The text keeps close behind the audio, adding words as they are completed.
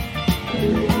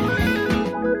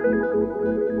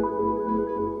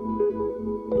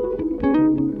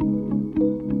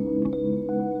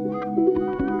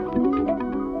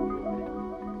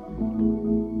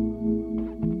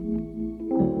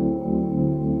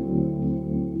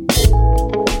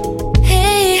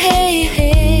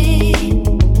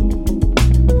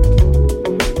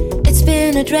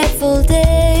dreadful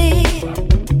day.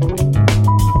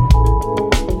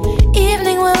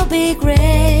 Evening will be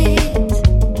great.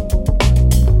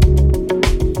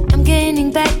 I'm gaining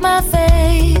back my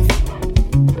faith.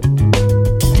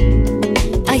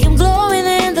 I am glowing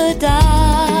in the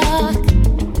dark.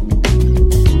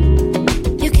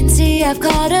 You can see I've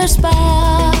caught a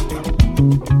spark.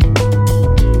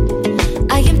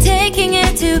 I am taking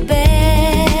it to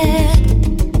bed,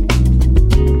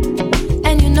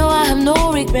 and you know I have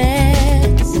no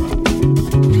regrets.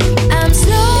 I'm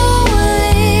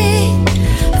slowly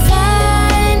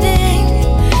finding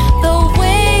the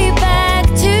way back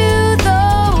to the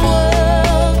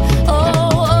world. Oh,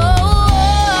 oh,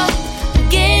 oh. I'm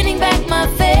gaining back my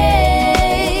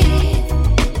faith.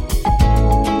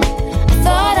 I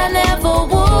thought I never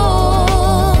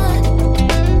would.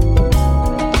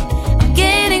 I'm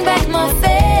gaining back my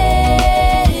faith.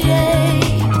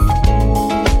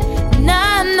 Now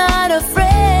I'm not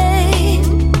afraid.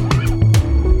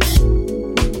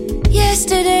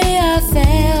 Yesterday I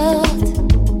felt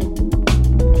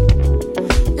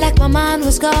like my mind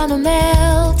was gonna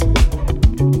melt,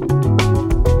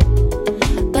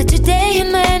 but today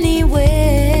in many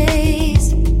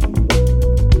ways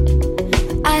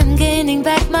I am gaining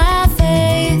back my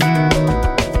faith.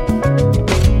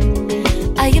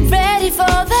 I am ready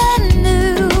for the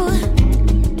new,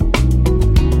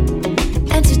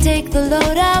 and to take the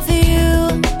load off you.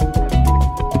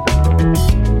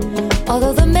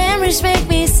 Although the memories make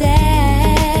me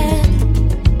sad,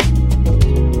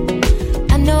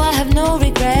 I know I have no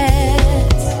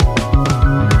regrets.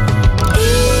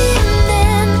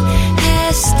 Evening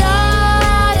has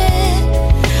started.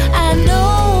 I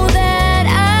know that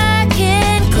I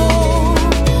can cope.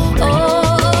 Oh,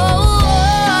 oh,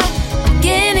 oh. I'm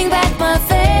gaining back my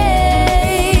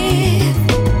faith.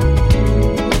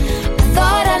 I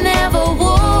thought I never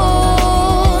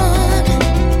would.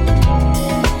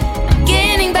 I'm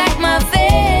gaining back my faith.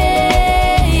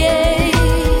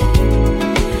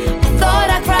 I thought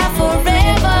I'd cry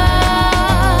forever.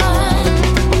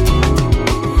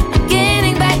 I'm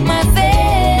gaining back my faith.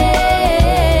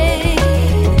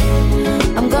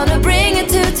 I'm gonna bring it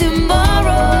to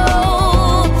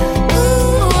tomorrow.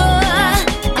 Ooh,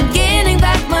 I'm gaining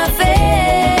back my faith.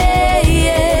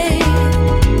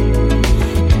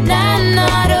 And I'm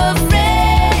not afraid.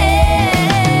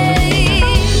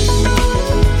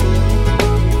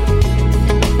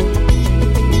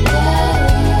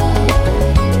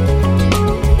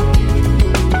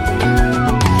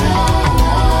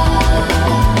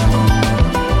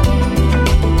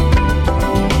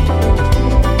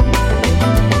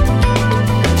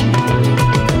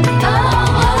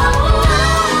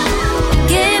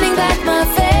 Gaining back my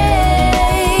faith.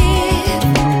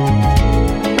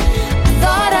 I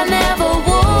thought I never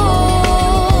would.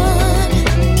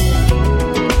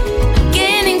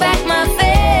 Gaining back my faith.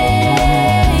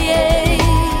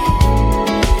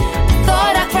 I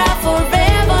thought I'd cry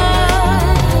forever.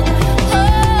 Oh,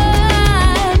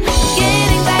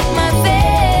 gaining back my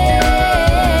faith.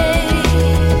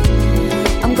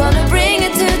 I'm gonna bring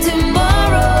it to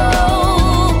tomorrow.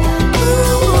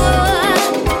 Ooh,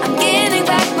 I'm gaining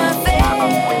back my faith.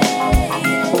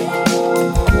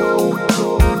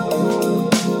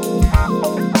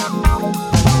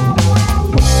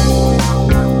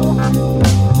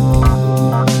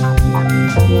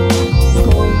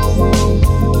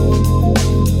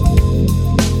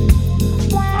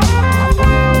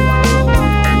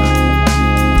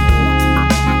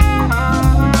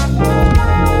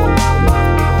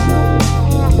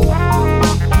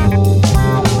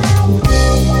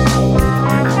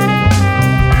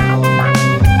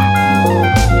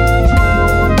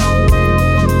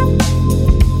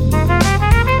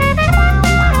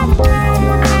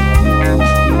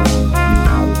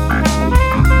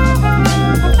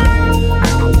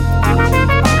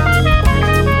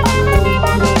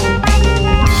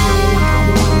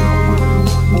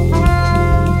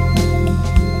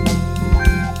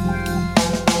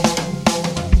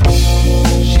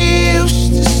 She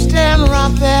used to stand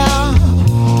right there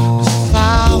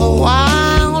beside the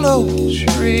wild oak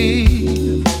tree.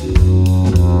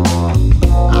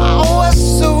 I was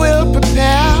so ill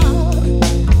prepared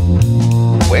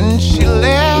when she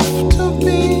left to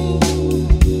me.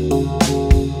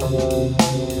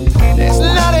 There's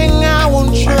nothing I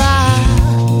won't try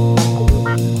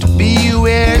to be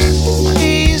where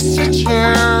she's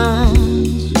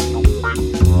returns.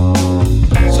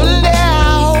 Someday I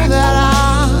hope that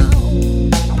I'll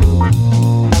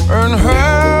earn her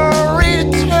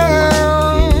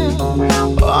return.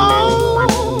 Oh,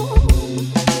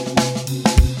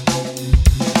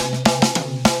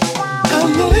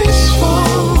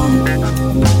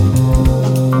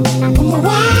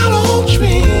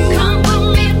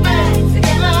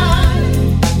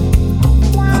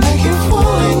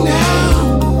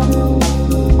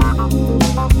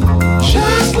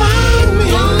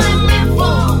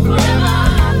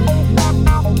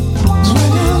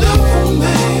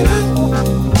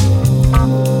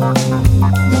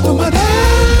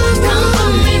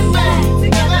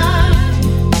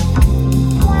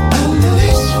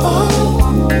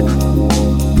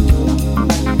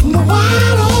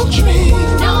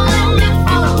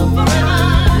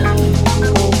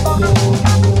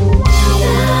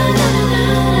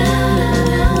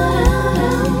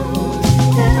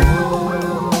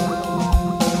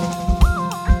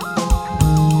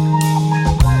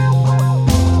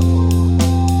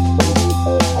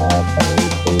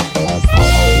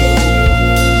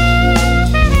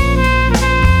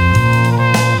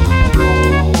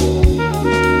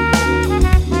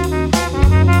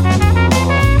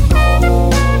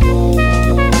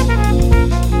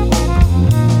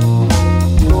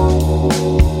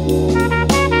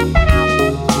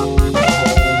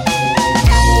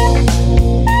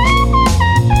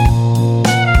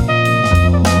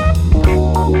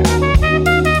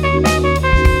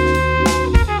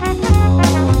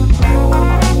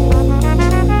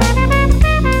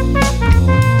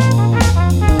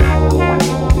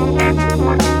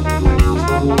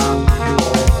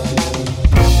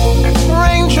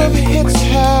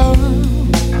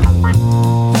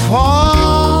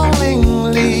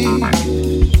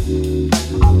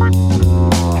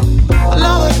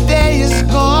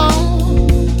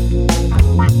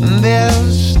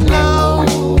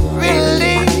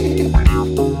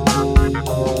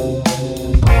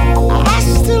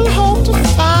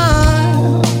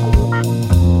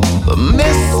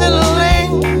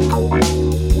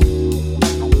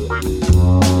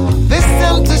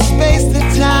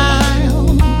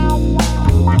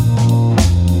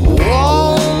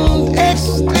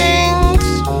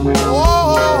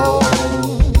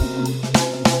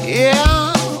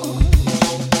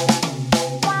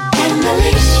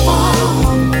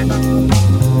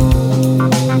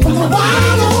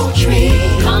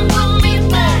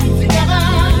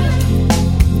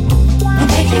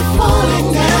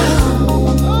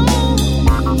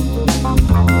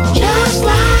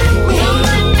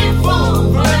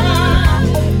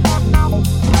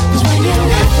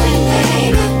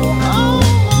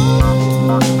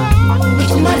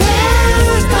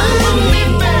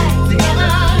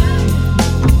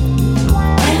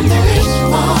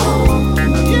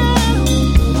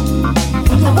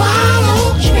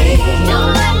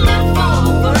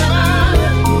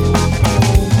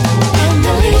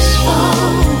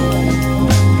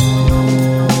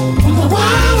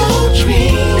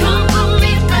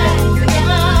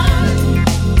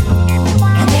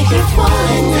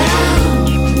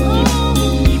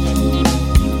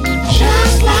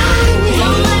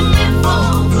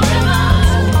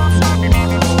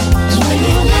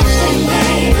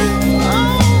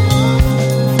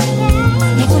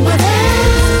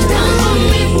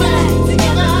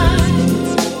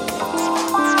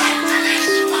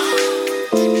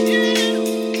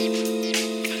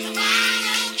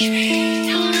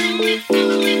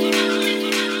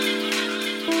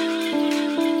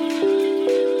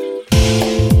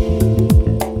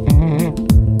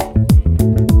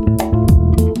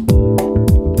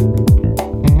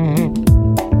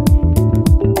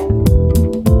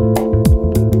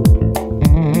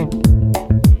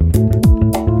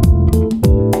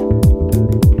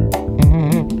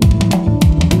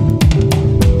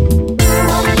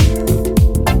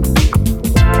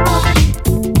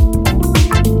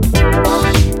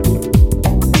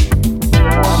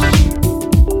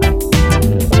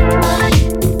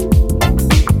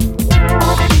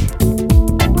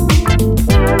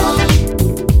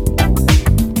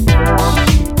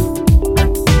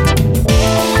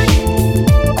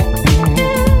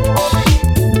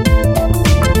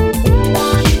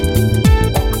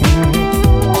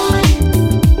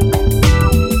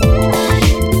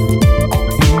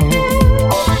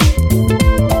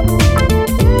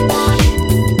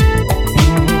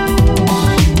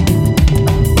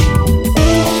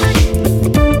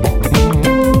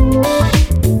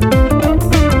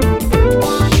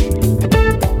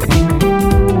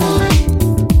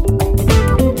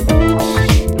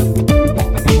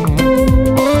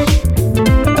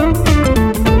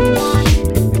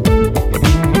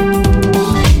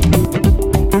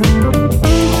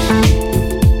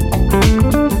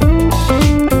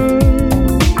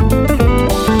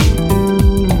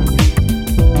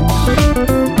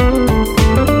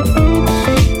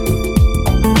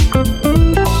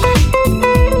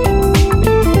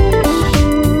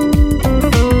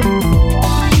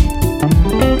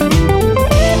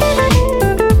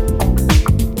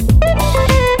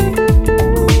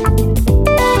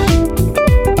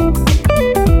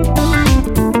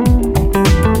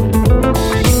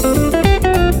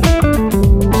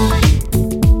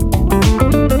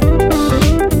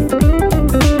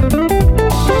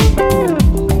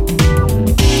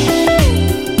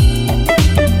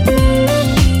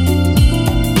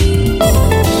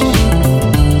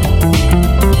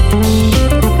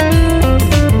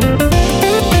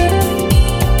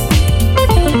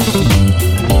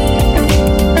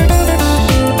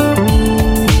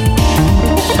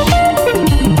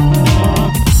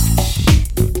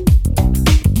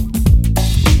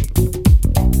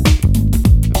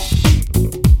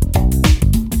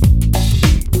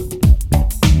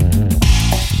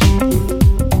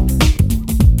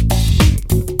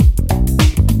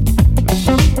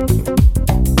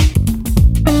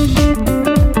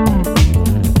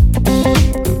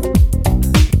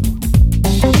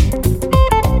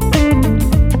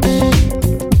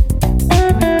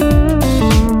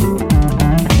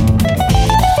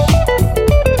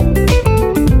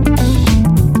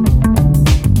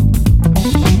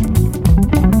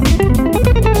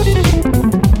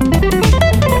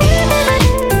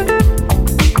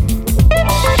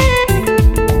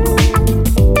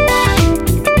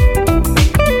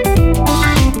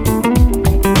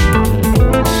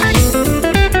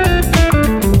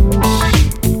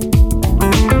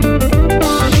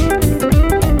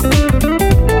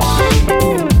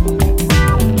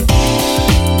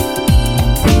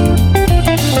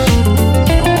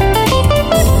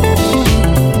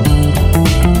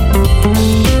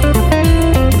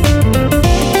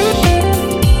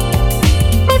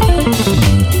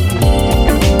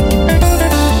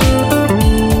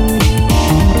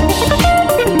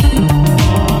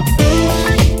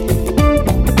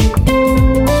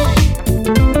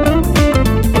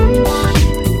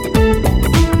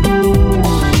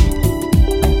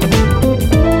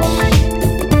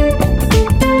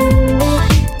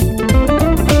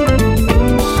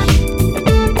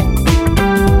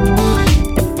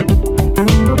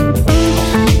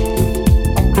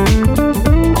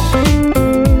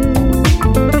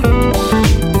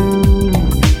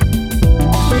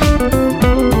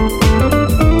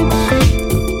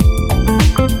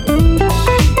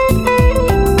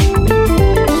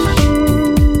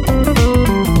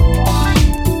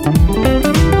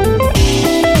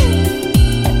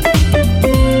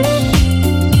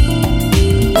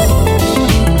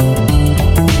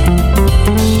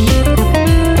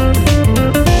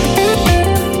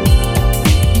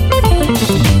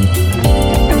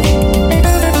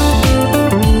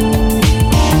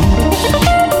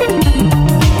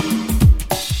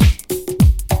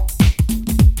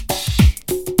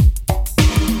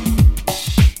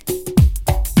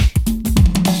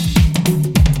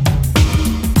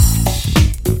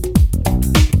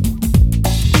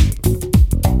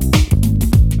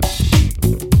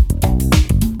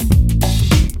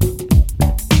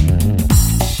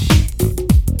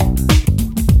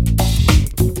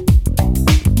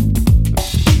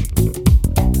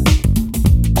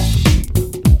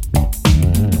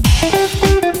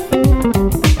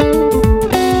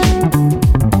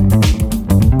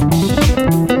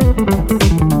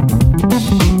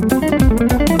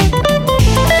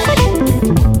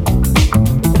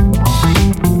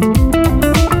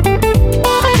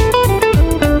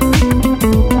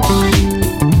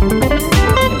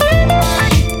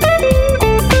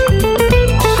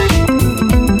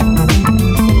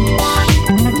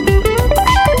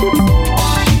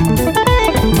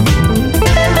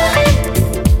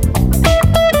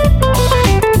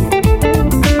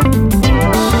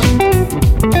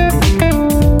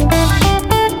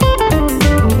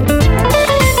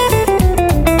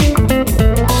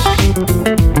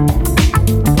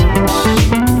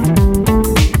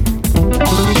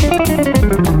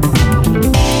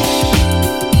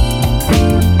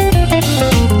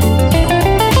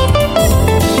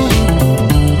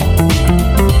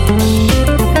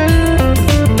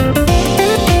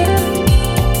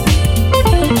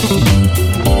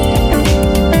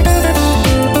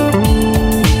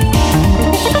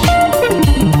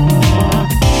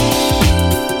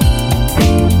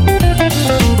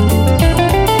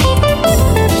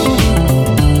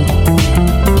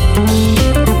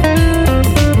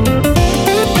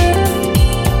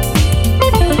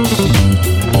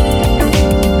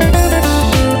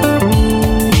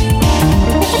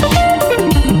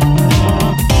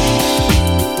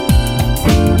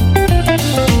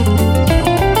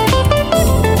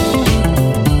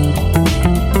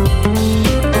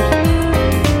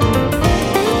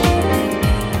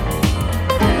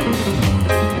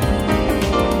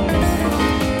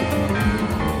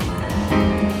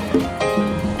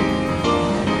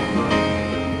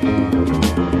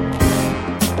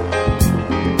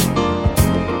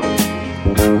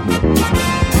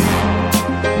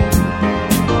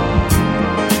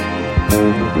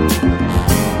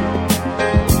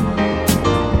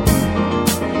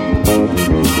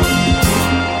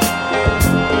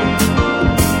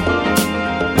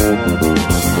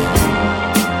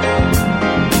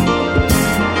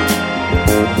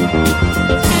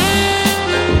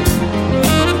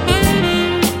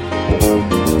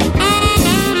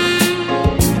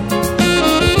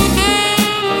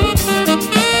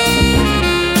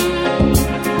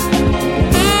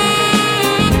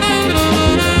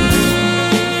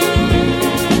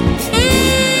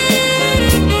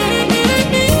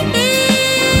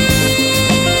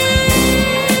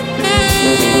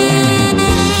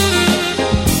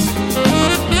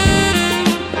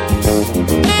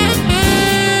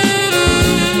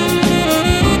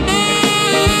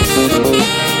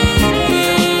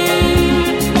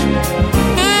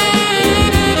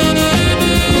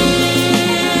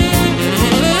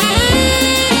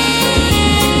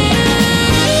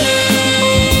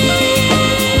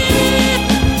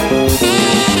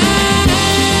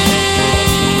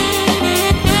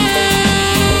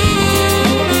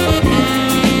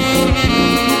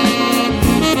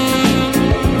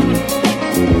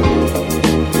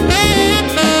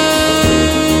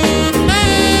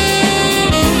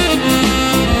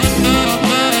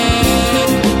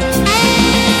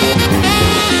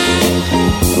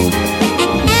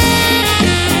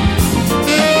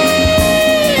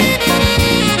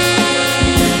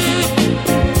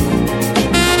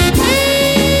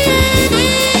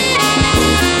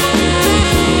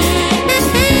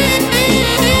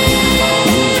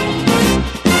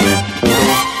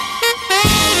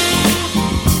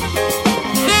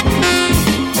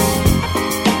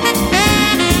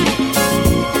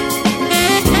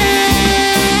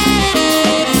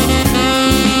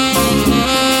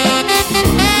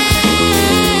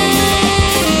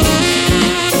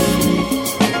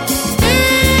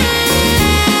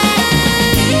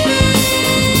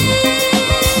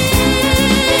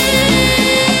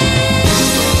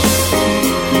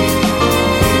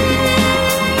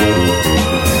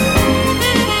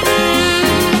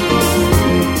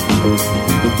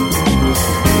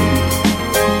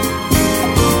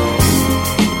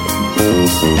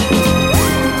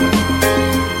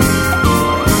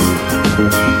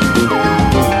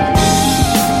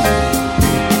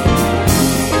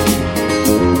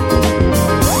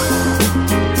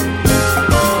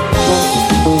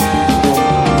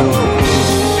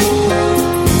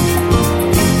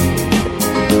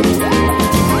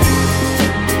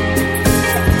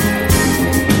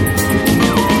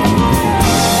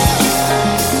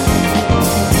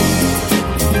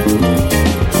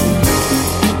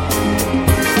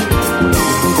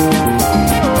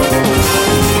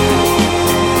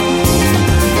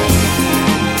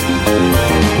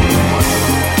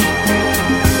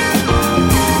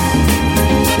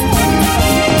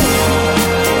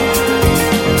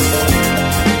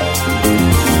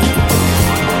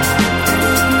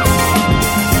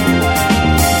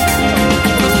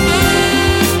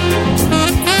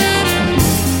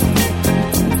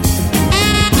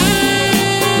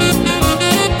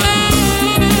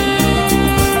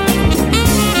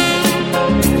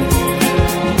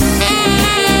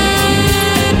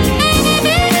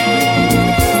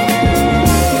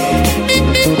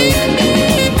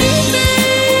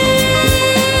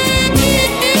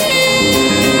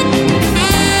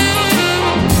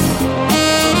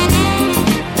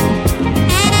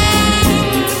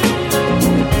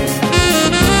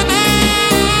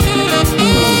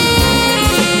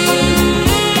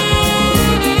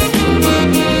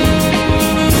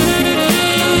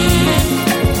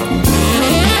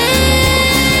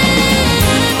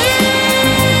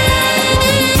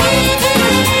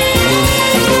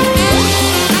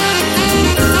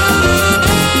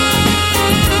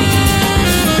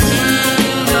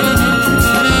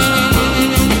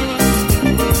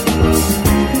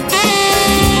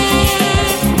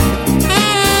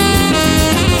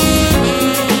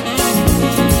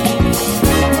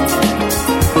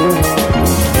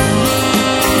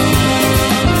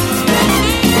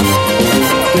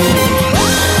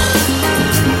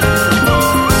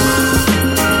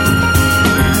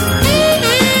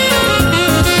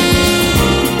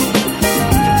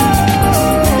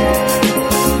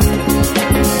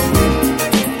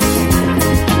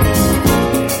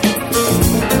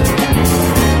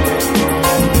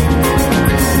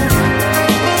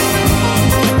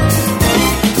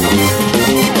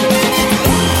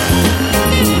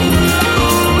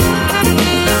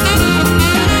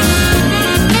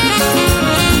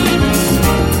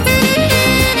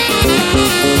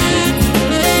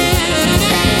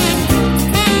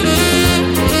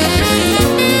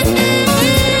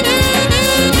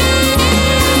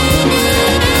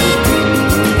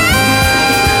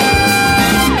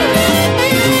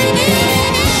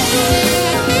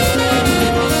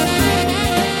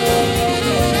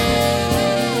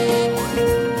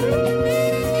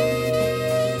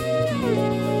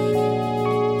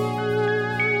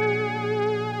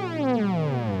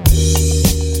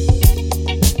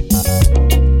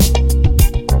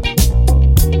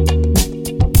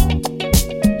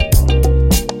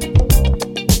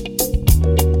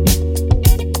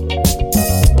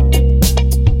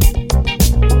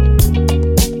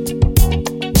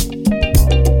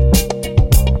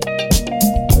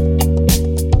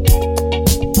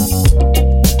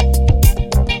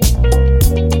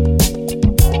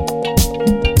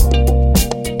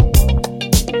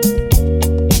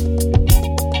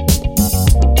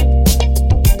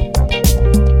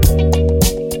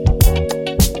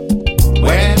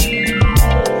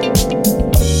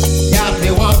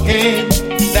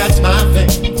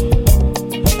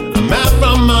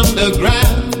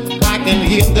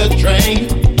 leave the train.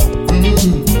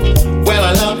 Well,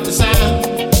 I love the sound.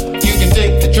 You can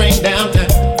take the train downtown.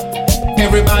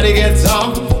 Everybody gets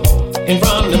off in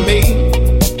front of me.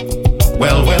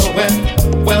 Well,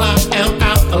 I am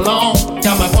out alone.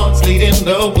 Got my pants leading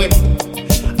the way.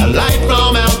 A light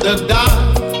from out the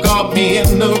dark caught me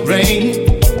in the rain.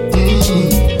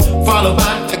 Followed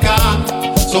by a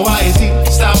car, so why is he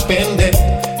stopping there?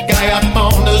 Guy up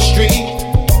on the street,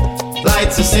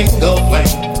 lights a single flame.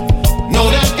 Know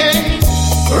that game,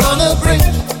 run the bridge,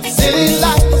 city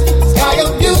lights, sky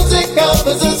of music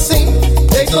covers the scene.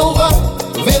 Takes over,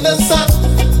 in the sun,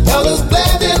 colors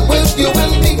blending with you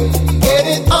and me. Get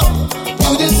it on,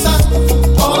 you decide,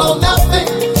 all or nothing.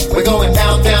 We're going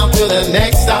down to the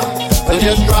next stop, so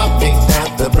just drop me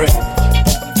at the bridge.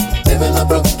 Living the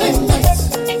Brooklyn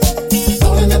nights,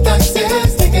 rolling the dice,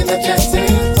 taking the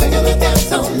chances, we're gonna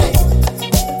dance all night.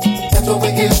 That's what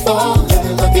we're here for,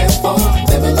 living the gear for,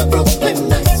 living the Brooklyn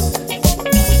nights.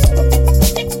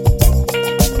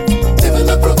 Living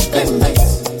the Brooklyn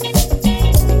nights.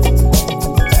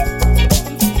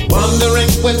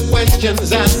 Wondering with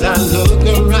questions as I look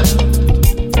around.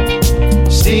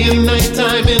 Seeing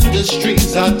nighttime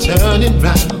industries are turning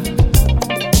round.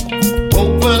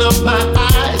 Open up my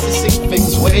eyes to see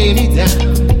things weigh me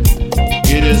down.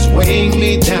 It is weighing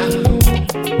me down,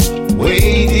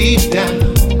 way deep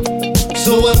down.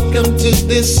 So welcome to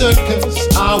this circus,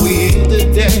 are we here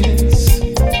to dance?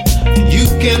 You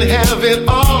can have it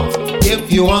all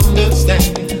if you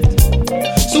understand.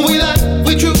 So we lie,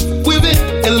 we true, we've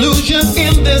been illusion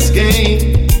in this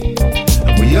game.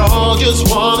 And we all just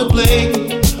wanna play.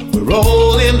 We're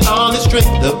rolling on the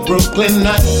strength of Brooklyn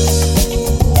nights.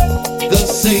 The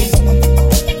same,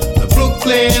 the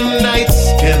Brooklyn nights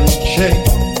can change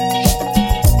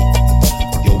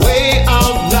your way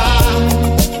of life.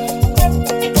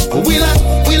 We let,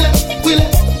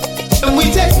 and we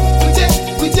take,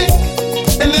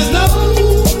 and there's no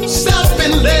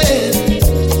stopping there.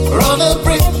 We're on the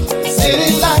bridge,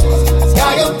 city lights,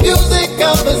 sky of music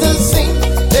covers the scene.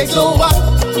 Takes a while,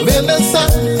 in the sun,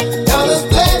 colors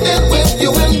blending with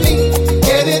you and me.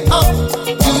 Get it on,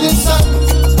 you decide,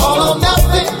 all or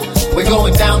nothing. We're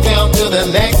going down to the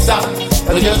next stop,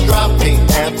 it'll just drop me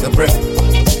at the bridge.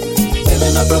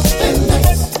 Living the Brooklyn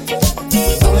nights,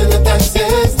 rolling the dice,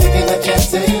 taking the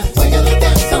chances, we're gonna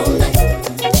dance all night.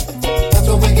 That's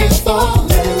what we're here for,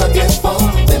 living the gear for,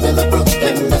 living the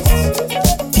Brooklyn nights.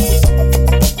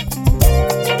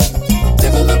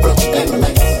 Living the Brooklyn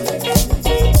nights.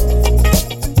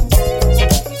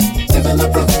 Living the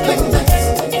Brooklyn nights.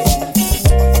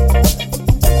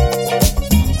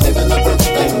 Living the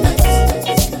Brooklyn nights.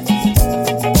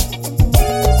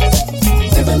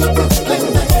 Living the Brooklyn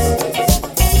nights.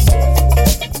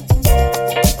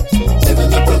 Living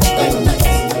the Brooklyn nights.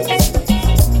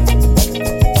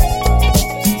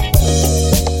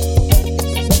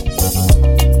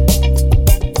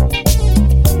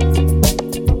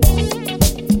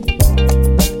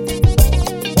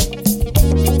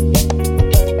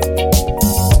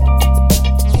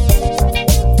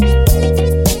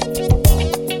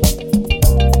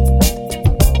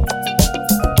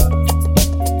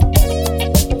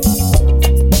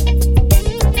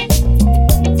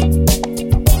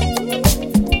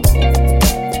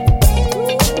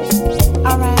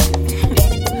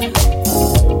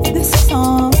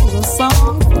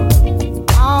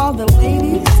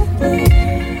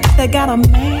 Got a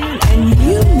man, and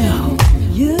you know,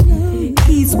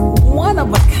 he's one of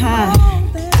a kind,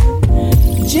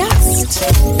 just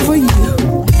for you.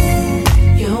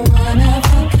 You're one of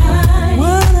a kind.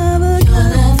 Your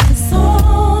love is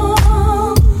all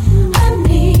I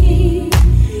need.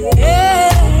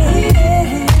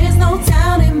 There's no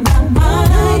doubt in my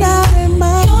mind.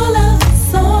 Your love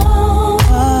is all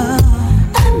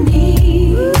I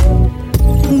need.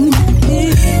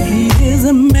 He is a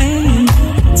man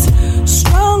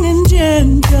strong and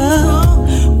gentle,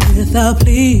 with a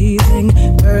pleasing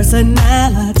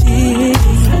personality.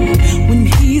 When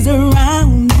he's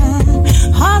around, my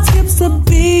heart skips a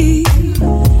beat.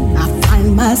 I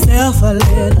find myself a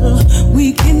little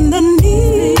weak in the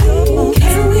knee.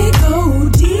 Can we go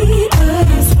deeper?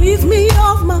 Sweeps me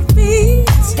off my feet.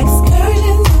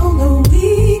 Excursions on the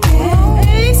weekend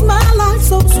makes my life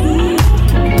so sweet.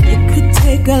 It could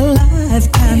take a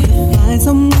lifetime to find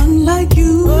someone like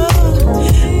you.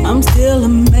 I'm still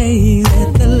amazed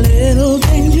at the little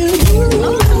things you do.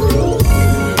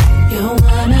 You're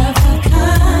one of a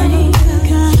kind.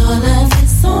 Your love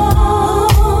is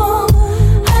all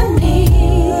I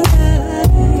need.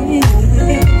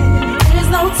 There's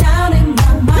no doubt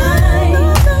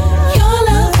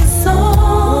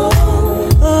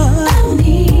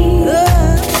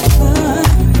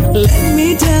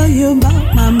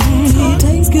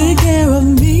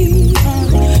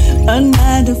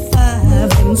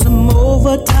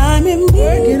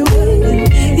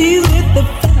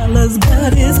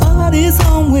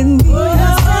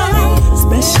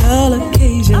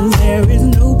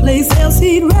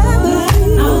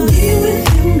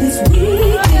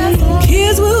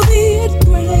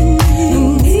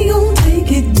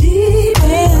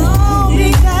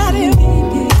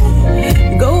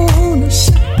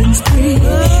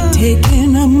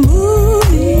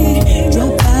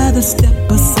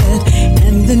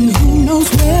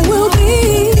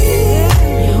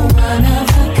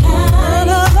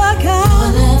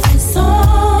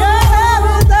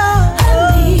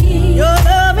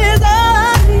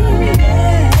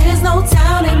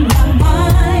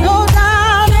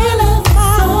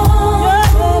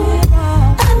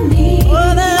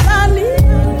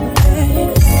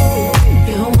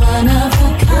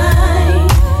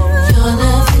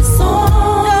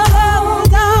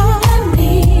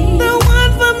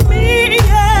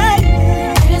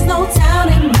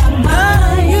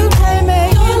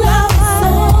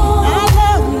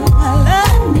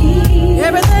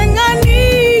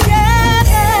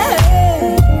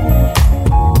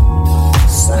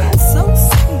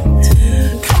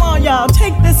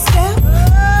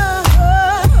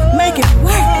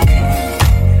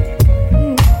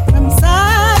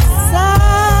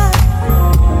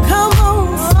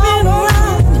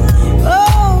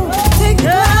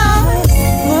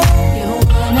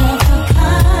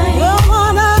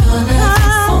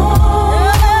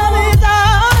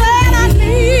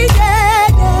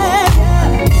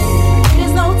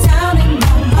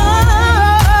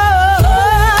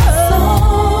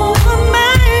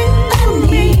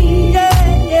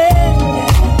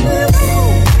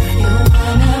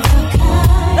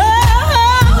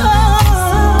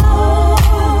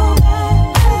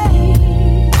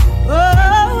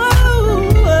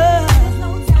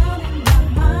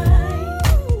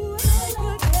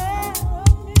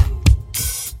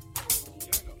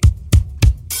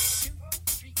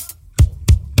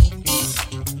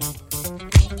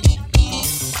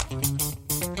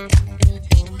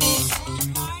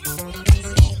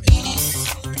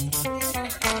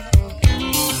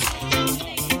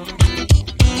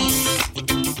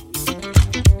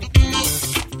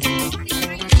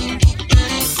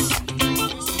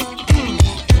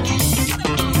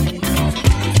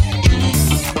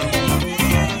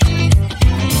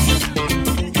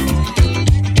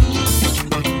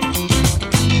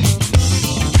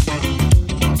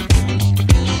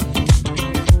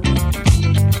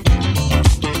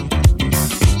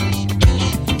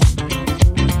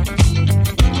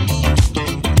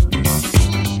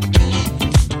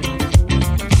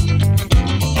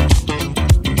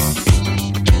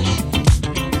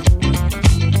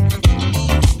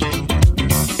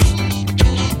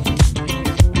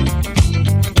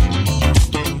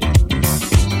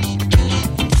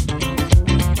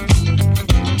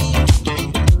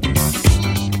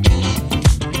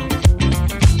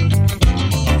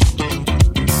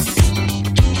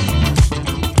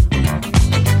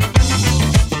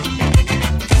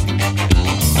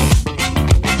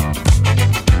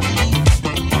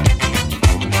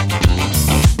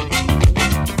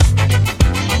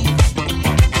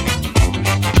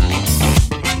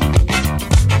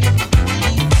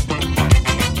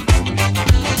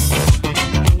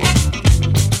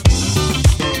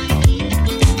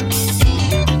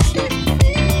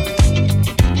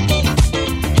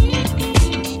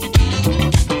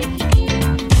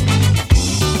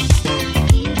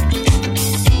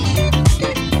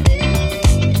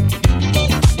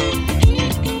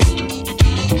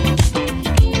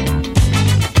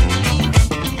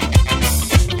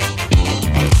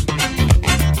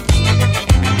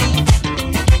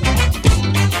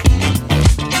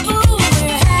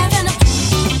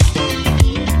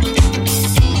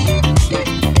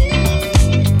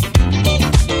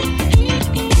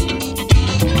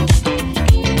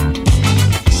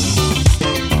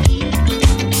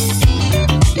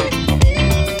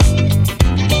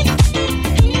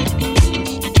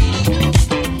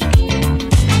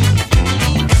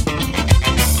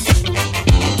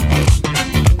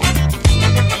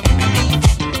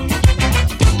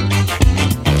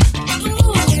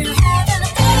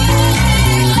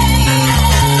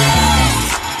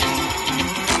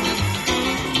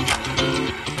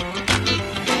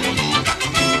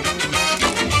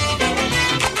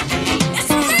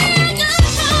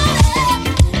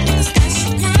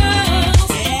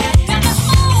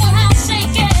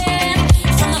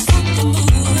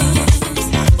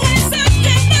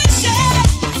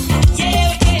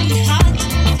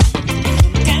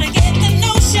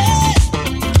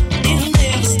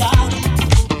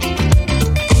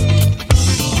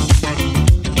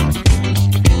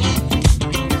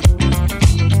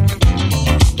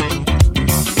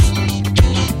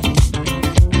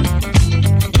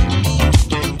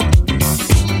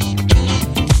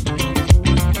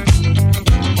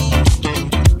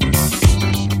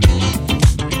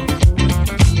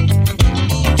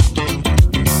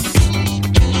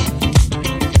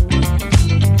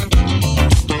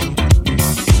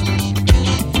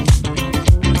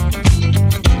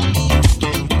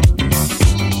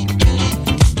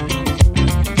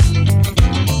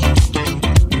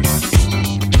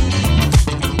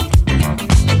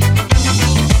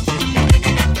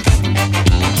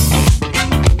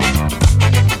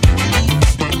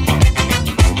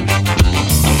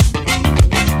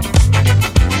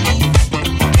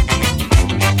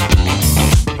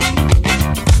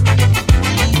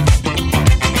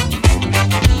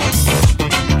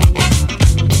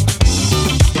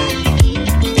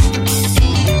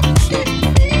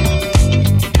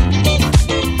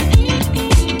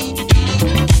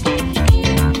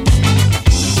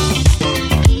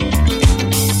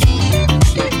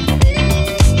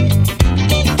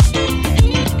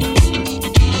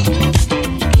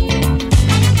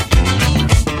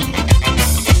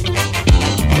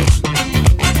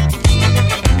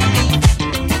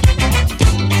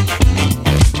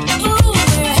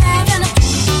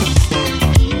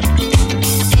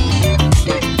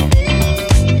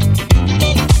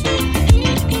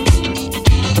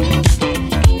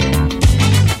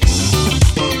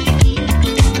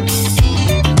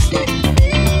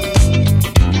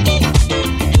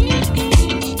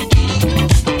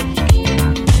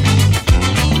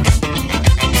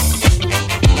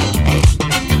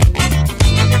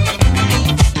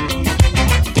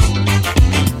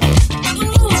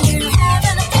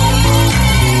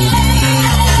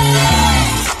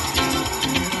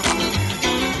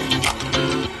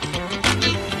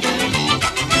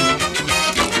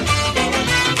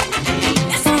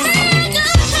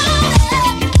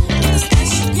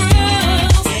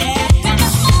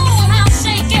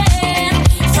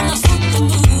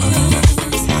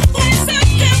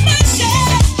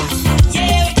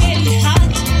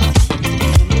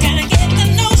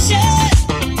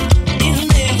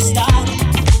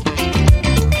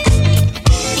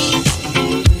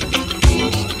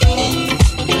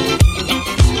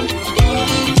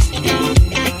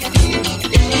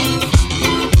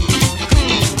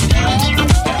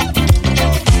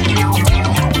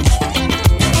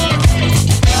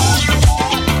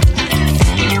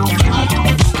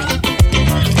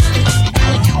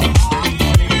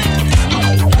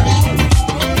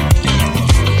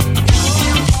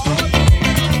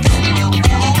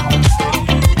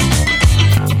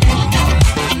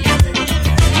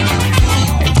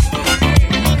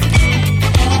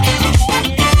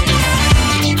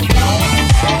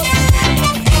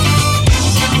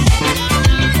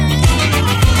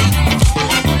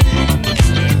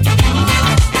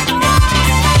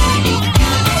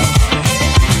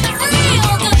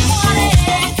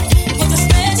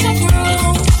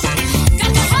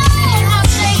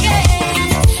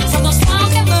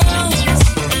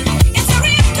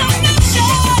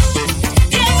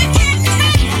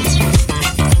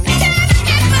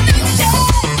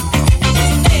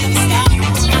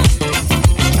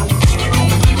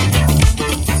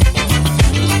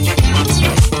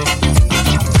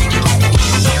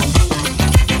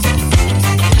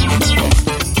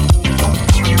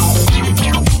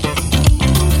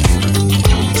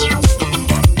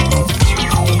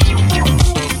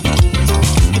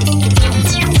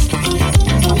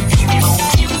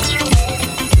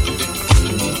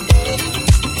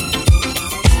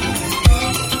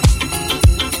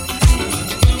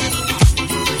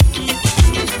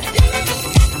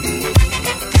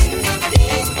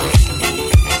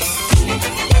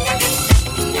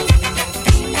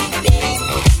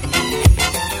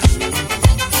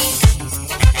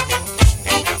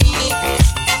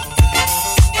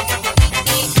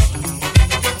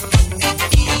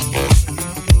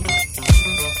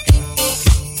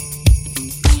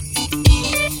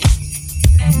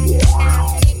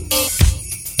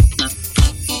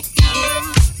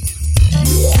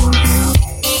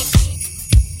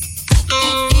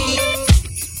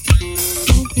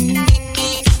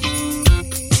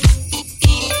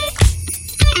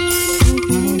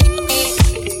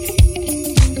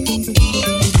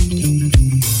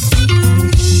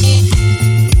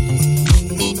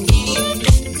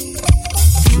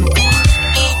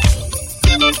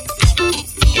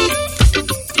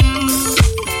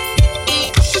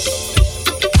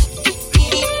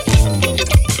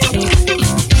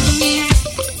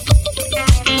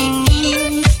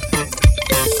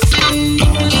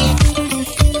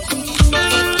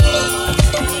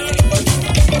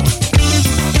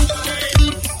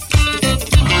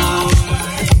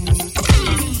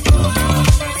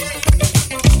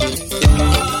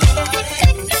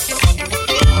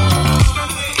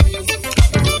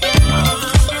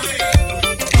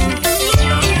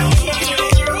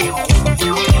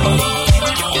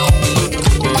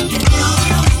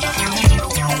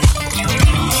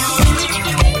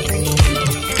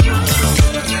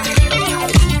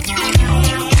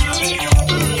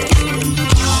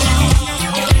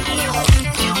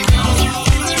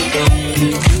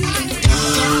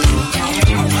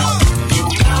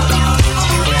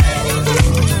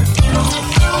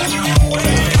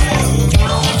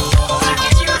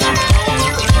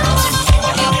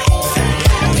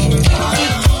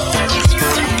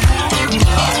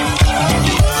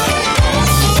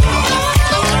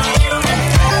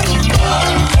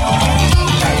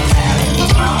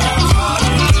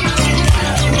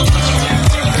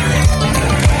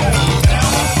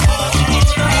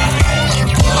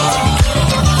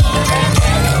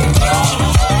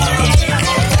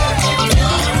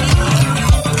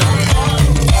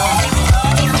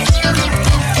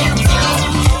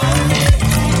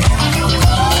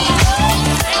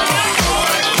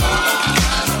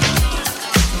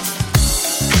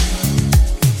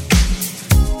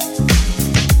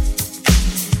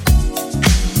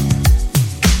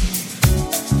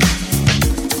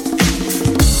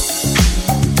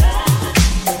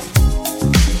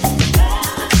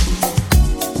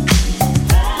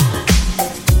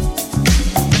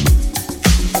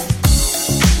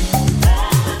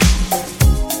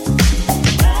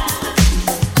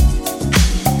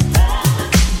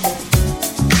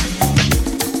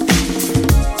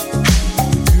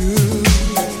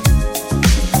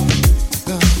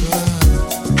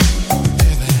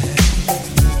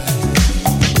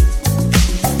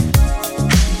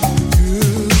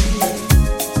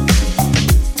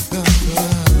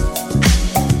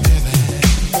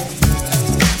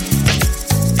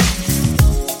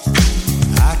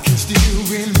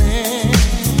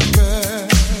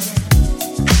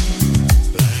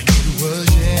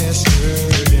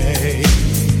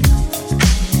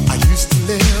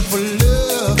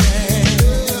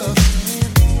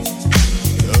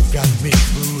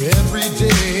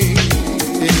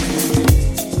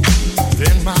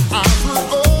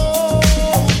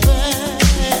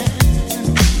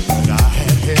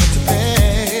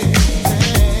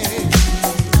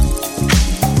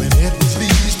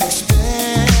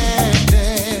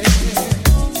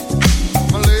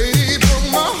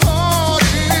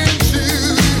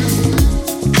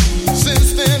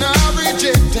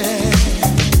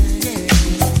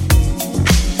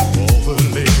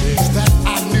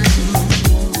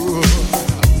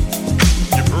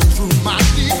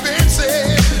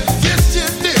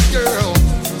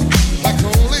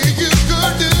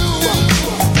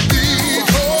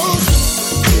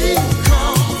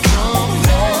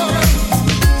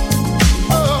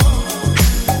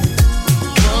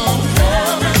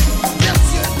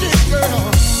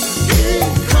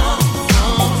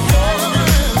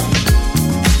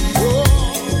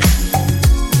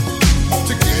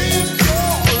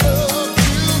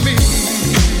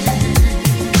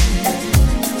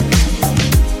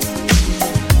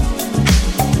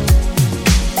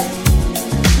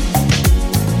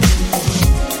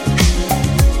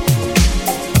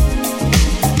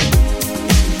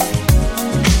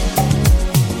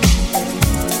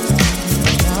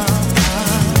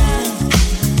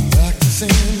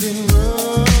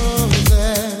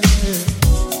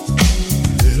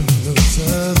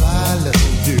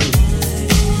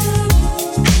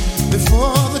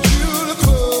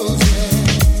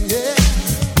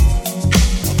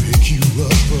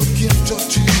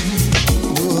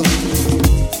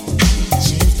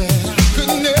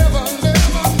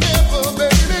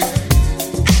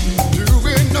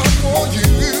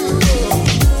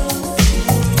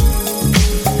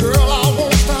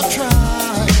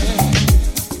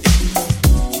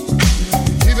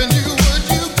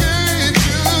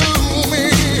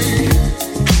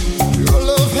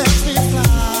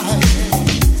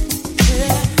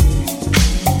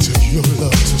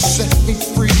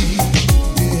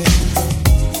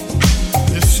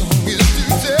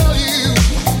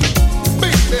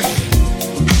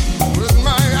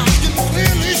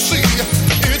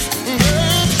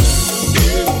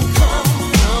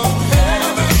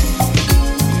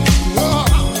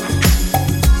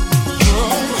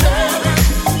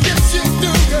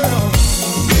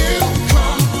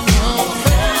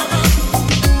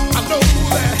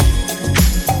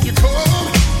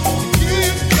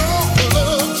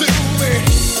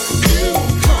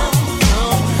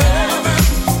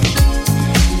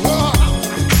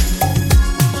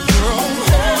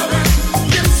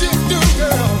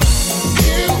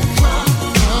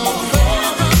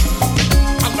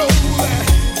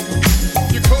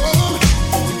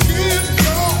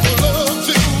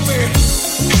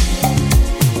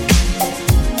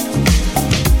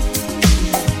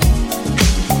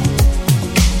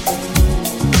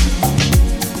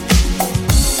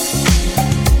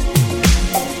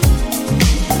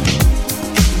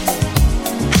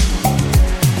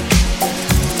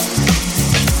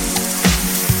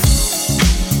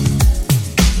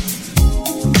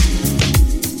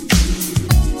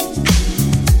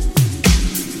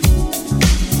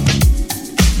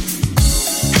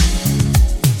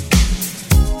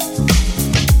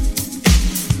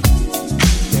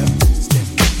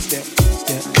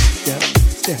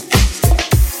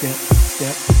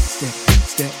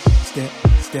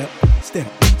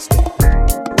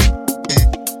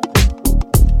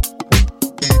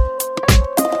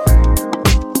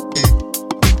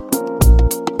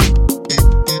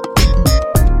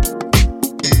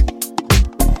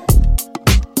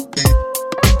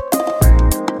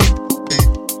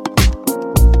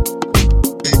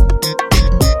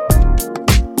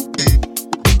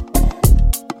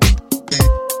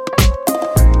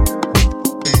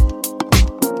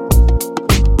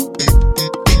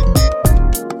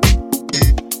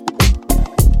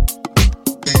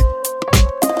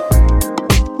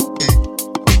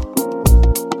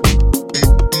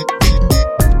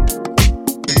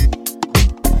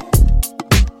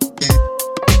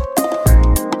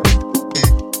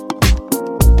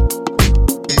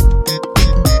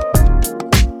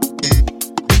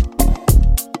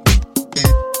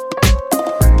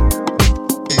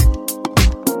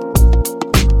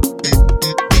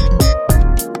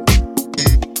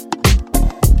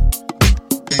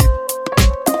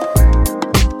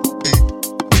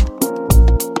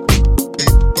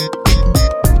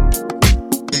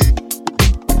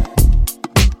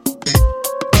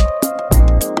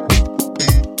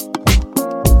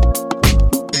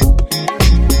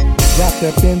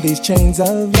up in these chains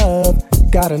of love.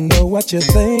 Gotta know what you're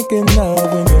thinking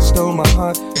of when you stole my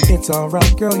heart. It's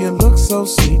alright, girl, you look so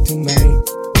sweet tonight.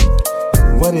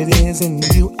 What it is in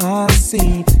you I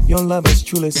see. Your love has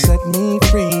truly set me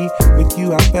free. With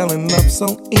you I fell in love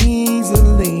so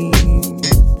easily.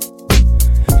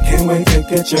 Can't wait to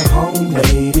get you home,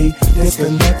 lady.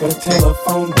 Disconnect the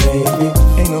telephone, baby.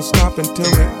 Ain't no stopping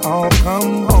till we all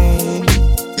come home.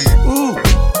 Ooh,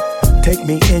 take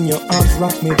me in your arms,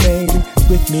 rock me, baby.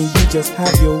 With me, you just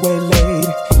have your way, lady.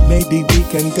 Maybe we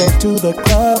can go to the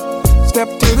club. Step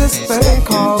to this thing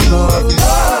called love.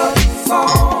 Love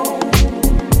song.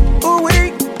 Ooh,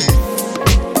 we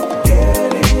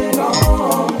get it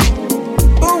on.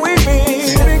 Ooh, we be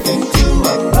sticking to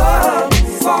a love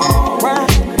song. Well,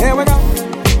 here we go.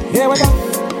 Here we go.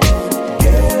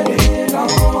 Get it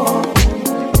on.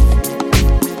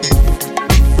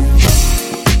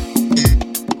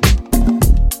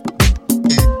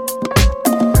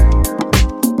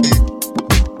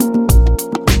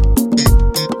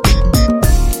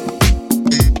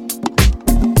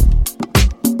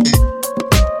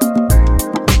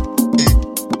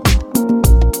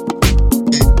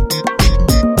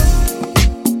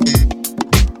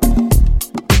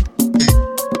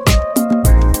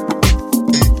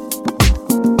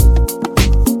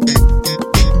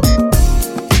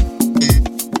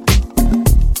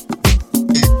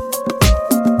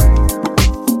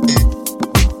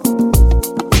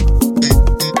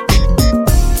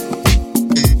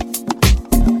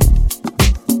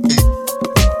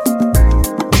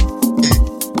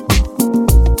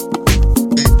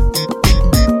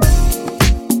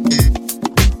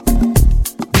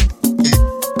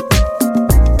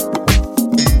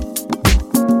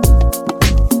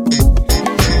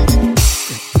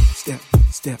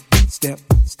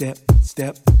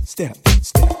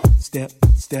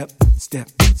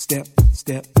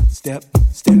 Step.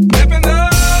 Stepping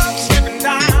up, stepping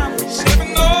down,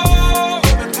 stepping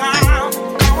over the town.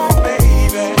 Come on,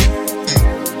 baby.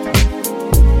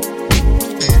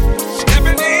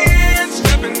 Stepping in,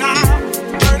 stepping out,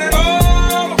 turning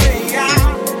all the way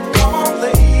out. Come on,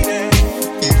 lady.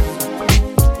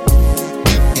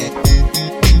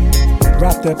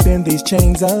 Wrapped up in these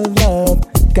chains of love.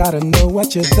 Gotta know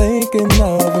what you're thinking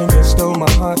of when you stole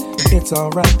my heart. It's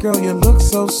alright, girl, you look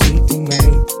so sweet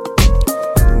tonight.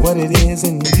 What it is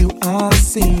in you I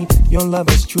see. Your love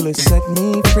has truly set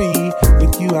me free.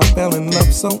 With you I fell in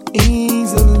love so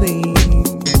easily.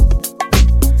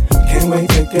 Can't wait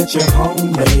to get you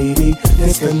home, lady.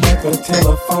 Disconnect the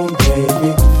telephone,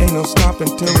 baby. Ain't no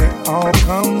stopping till we all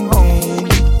come home.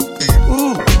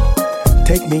 Ooh,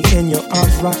 take me in your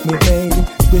arms, rock me, baby.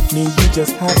 With me you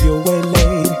just have your way,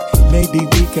 lady. Maybe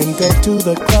we can go to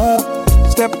the club.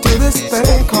 Step to this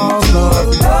thing called love.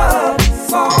 Love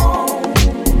song.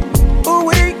 Ooh,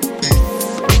 we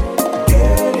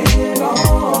get it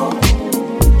on.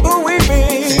 Ooh, we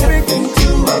be sticking to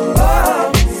a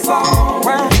love song.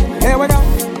 Well, here we go.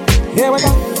 Here we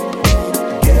go.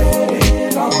 Get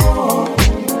it on.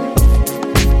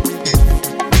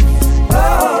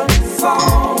 Love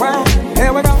song. Well,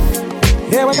 here we go.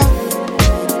 Here we go.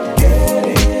 Get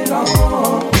it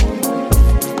on.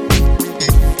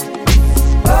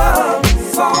 Love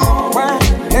song. Well,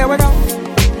 here we go.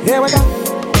 Here we go.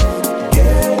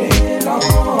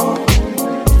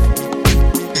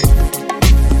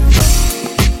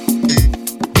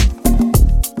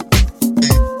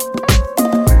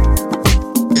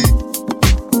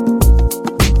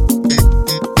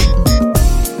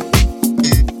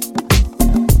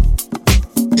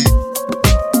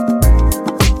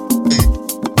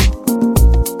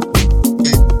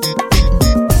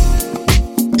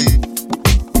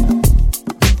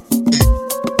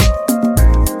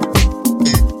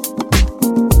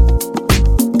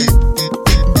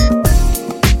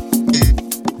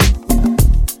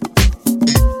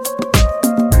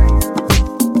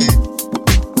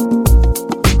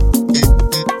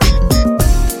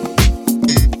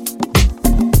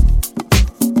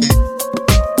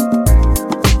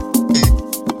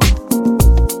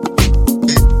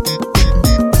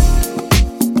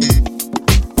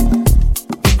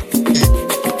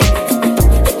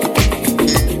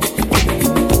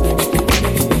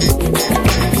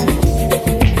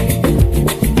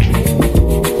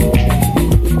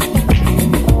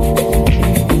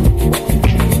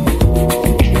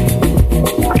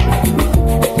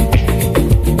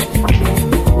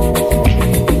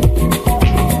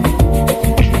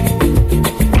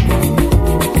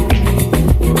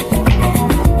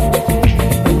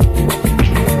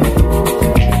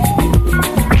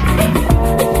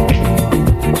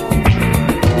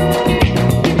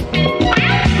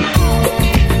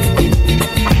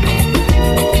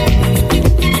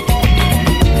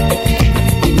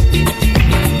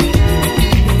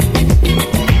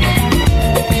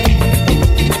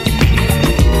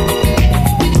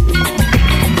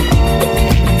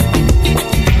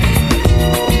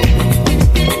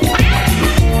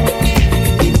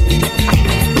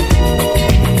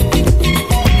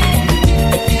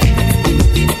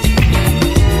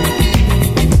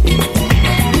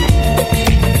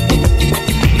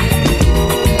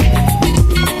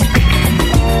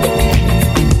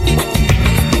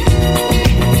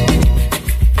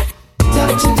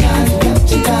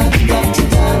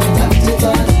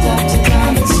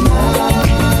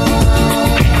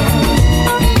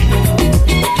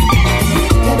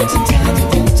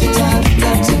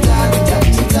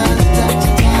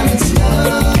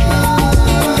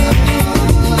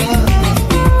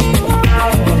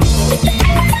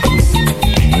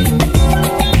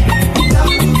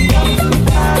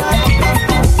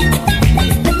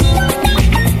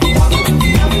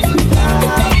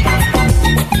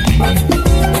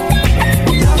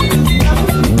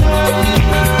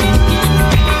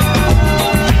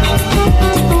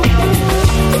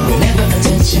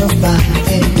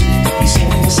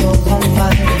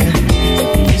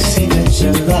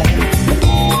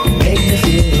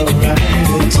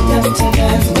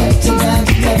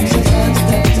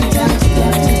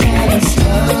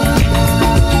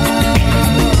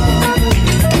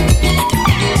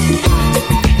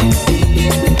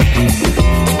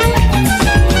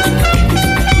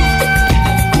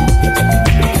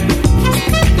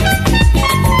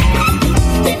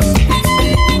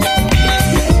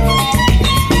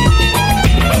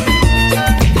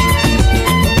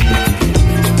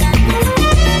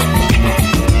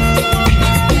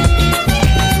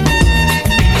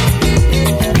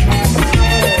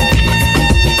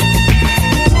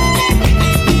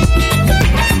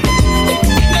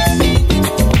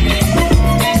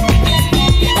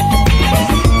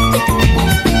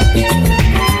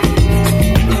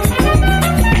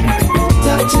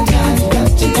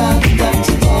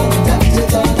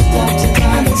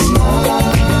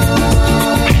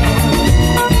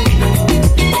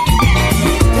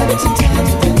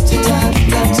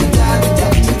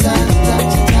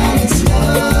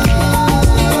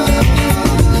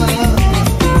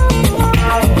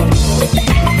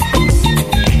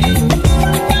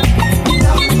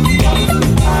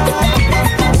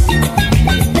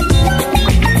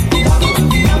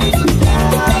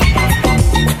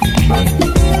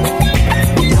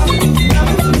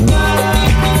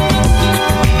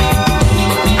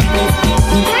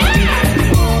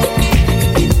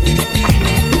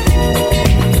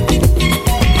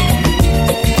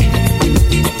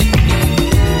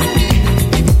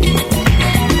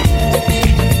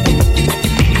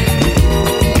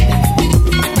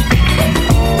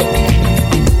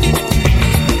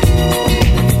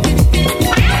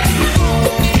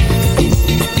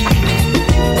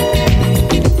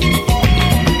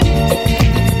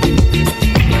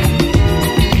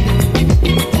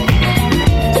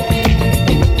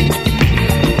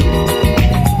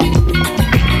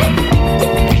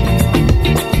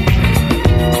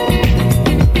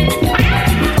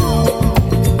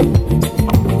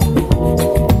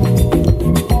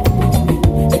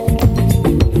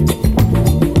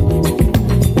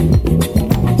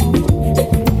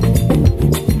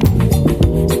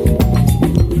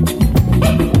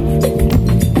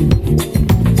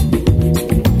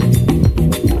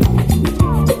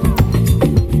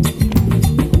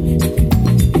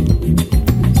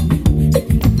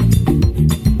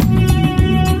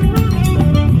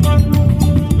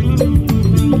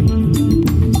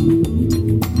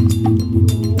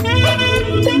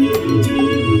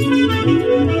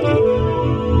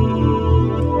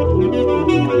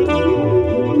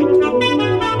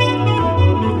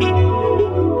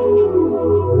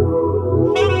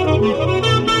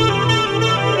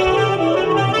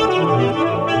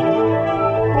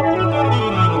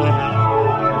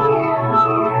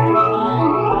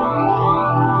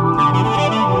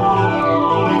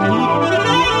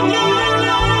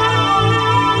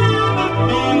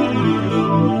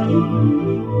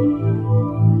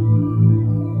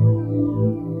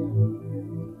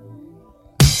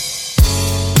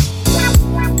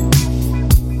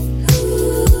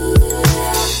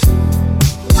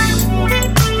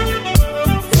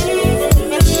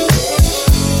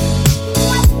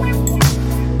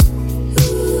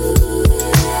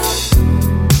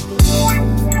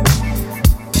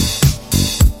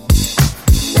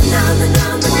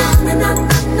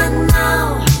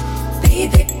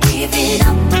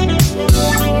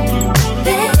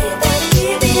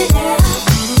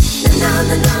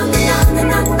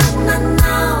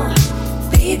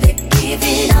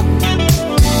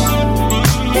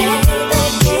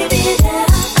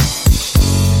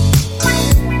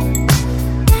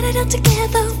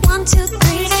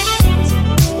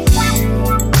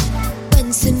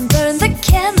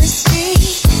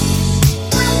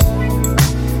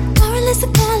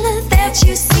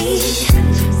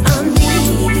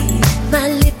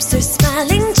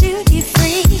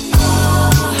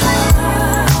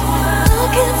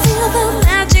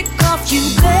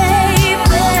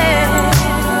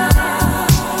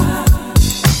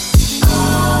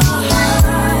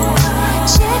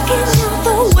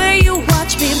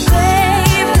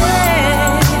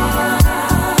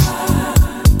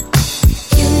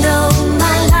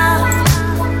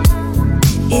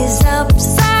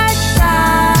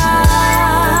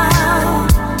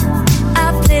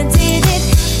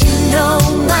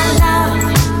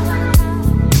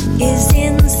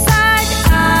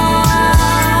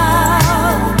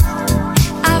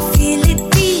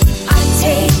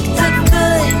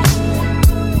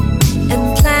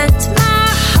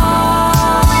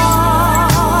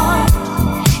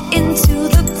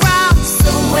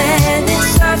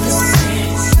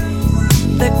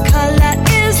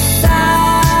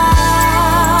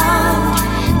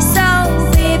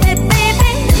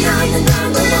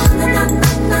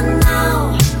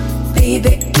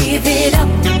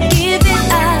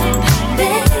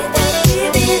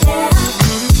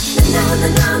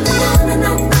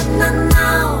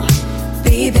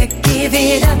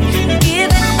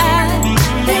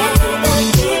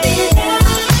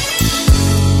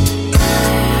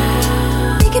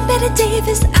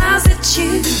 gave his eyes at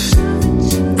you.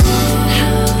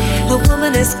 A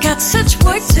woman has got such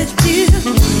work to do.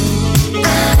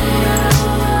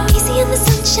 Easy in the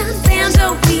sunshine, band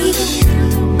are we.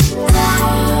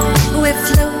 We're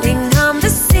floating on the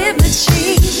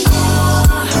symmetry.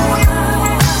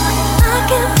 I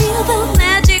can feel the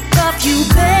magic of you,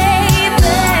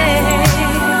 baby.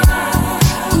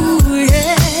 Ooh,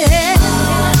 yeah.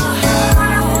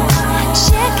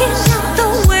 Checking out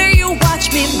the way you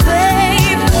watch me,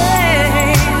 baby.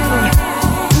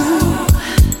 Ooh.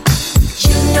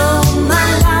 You know my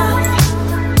love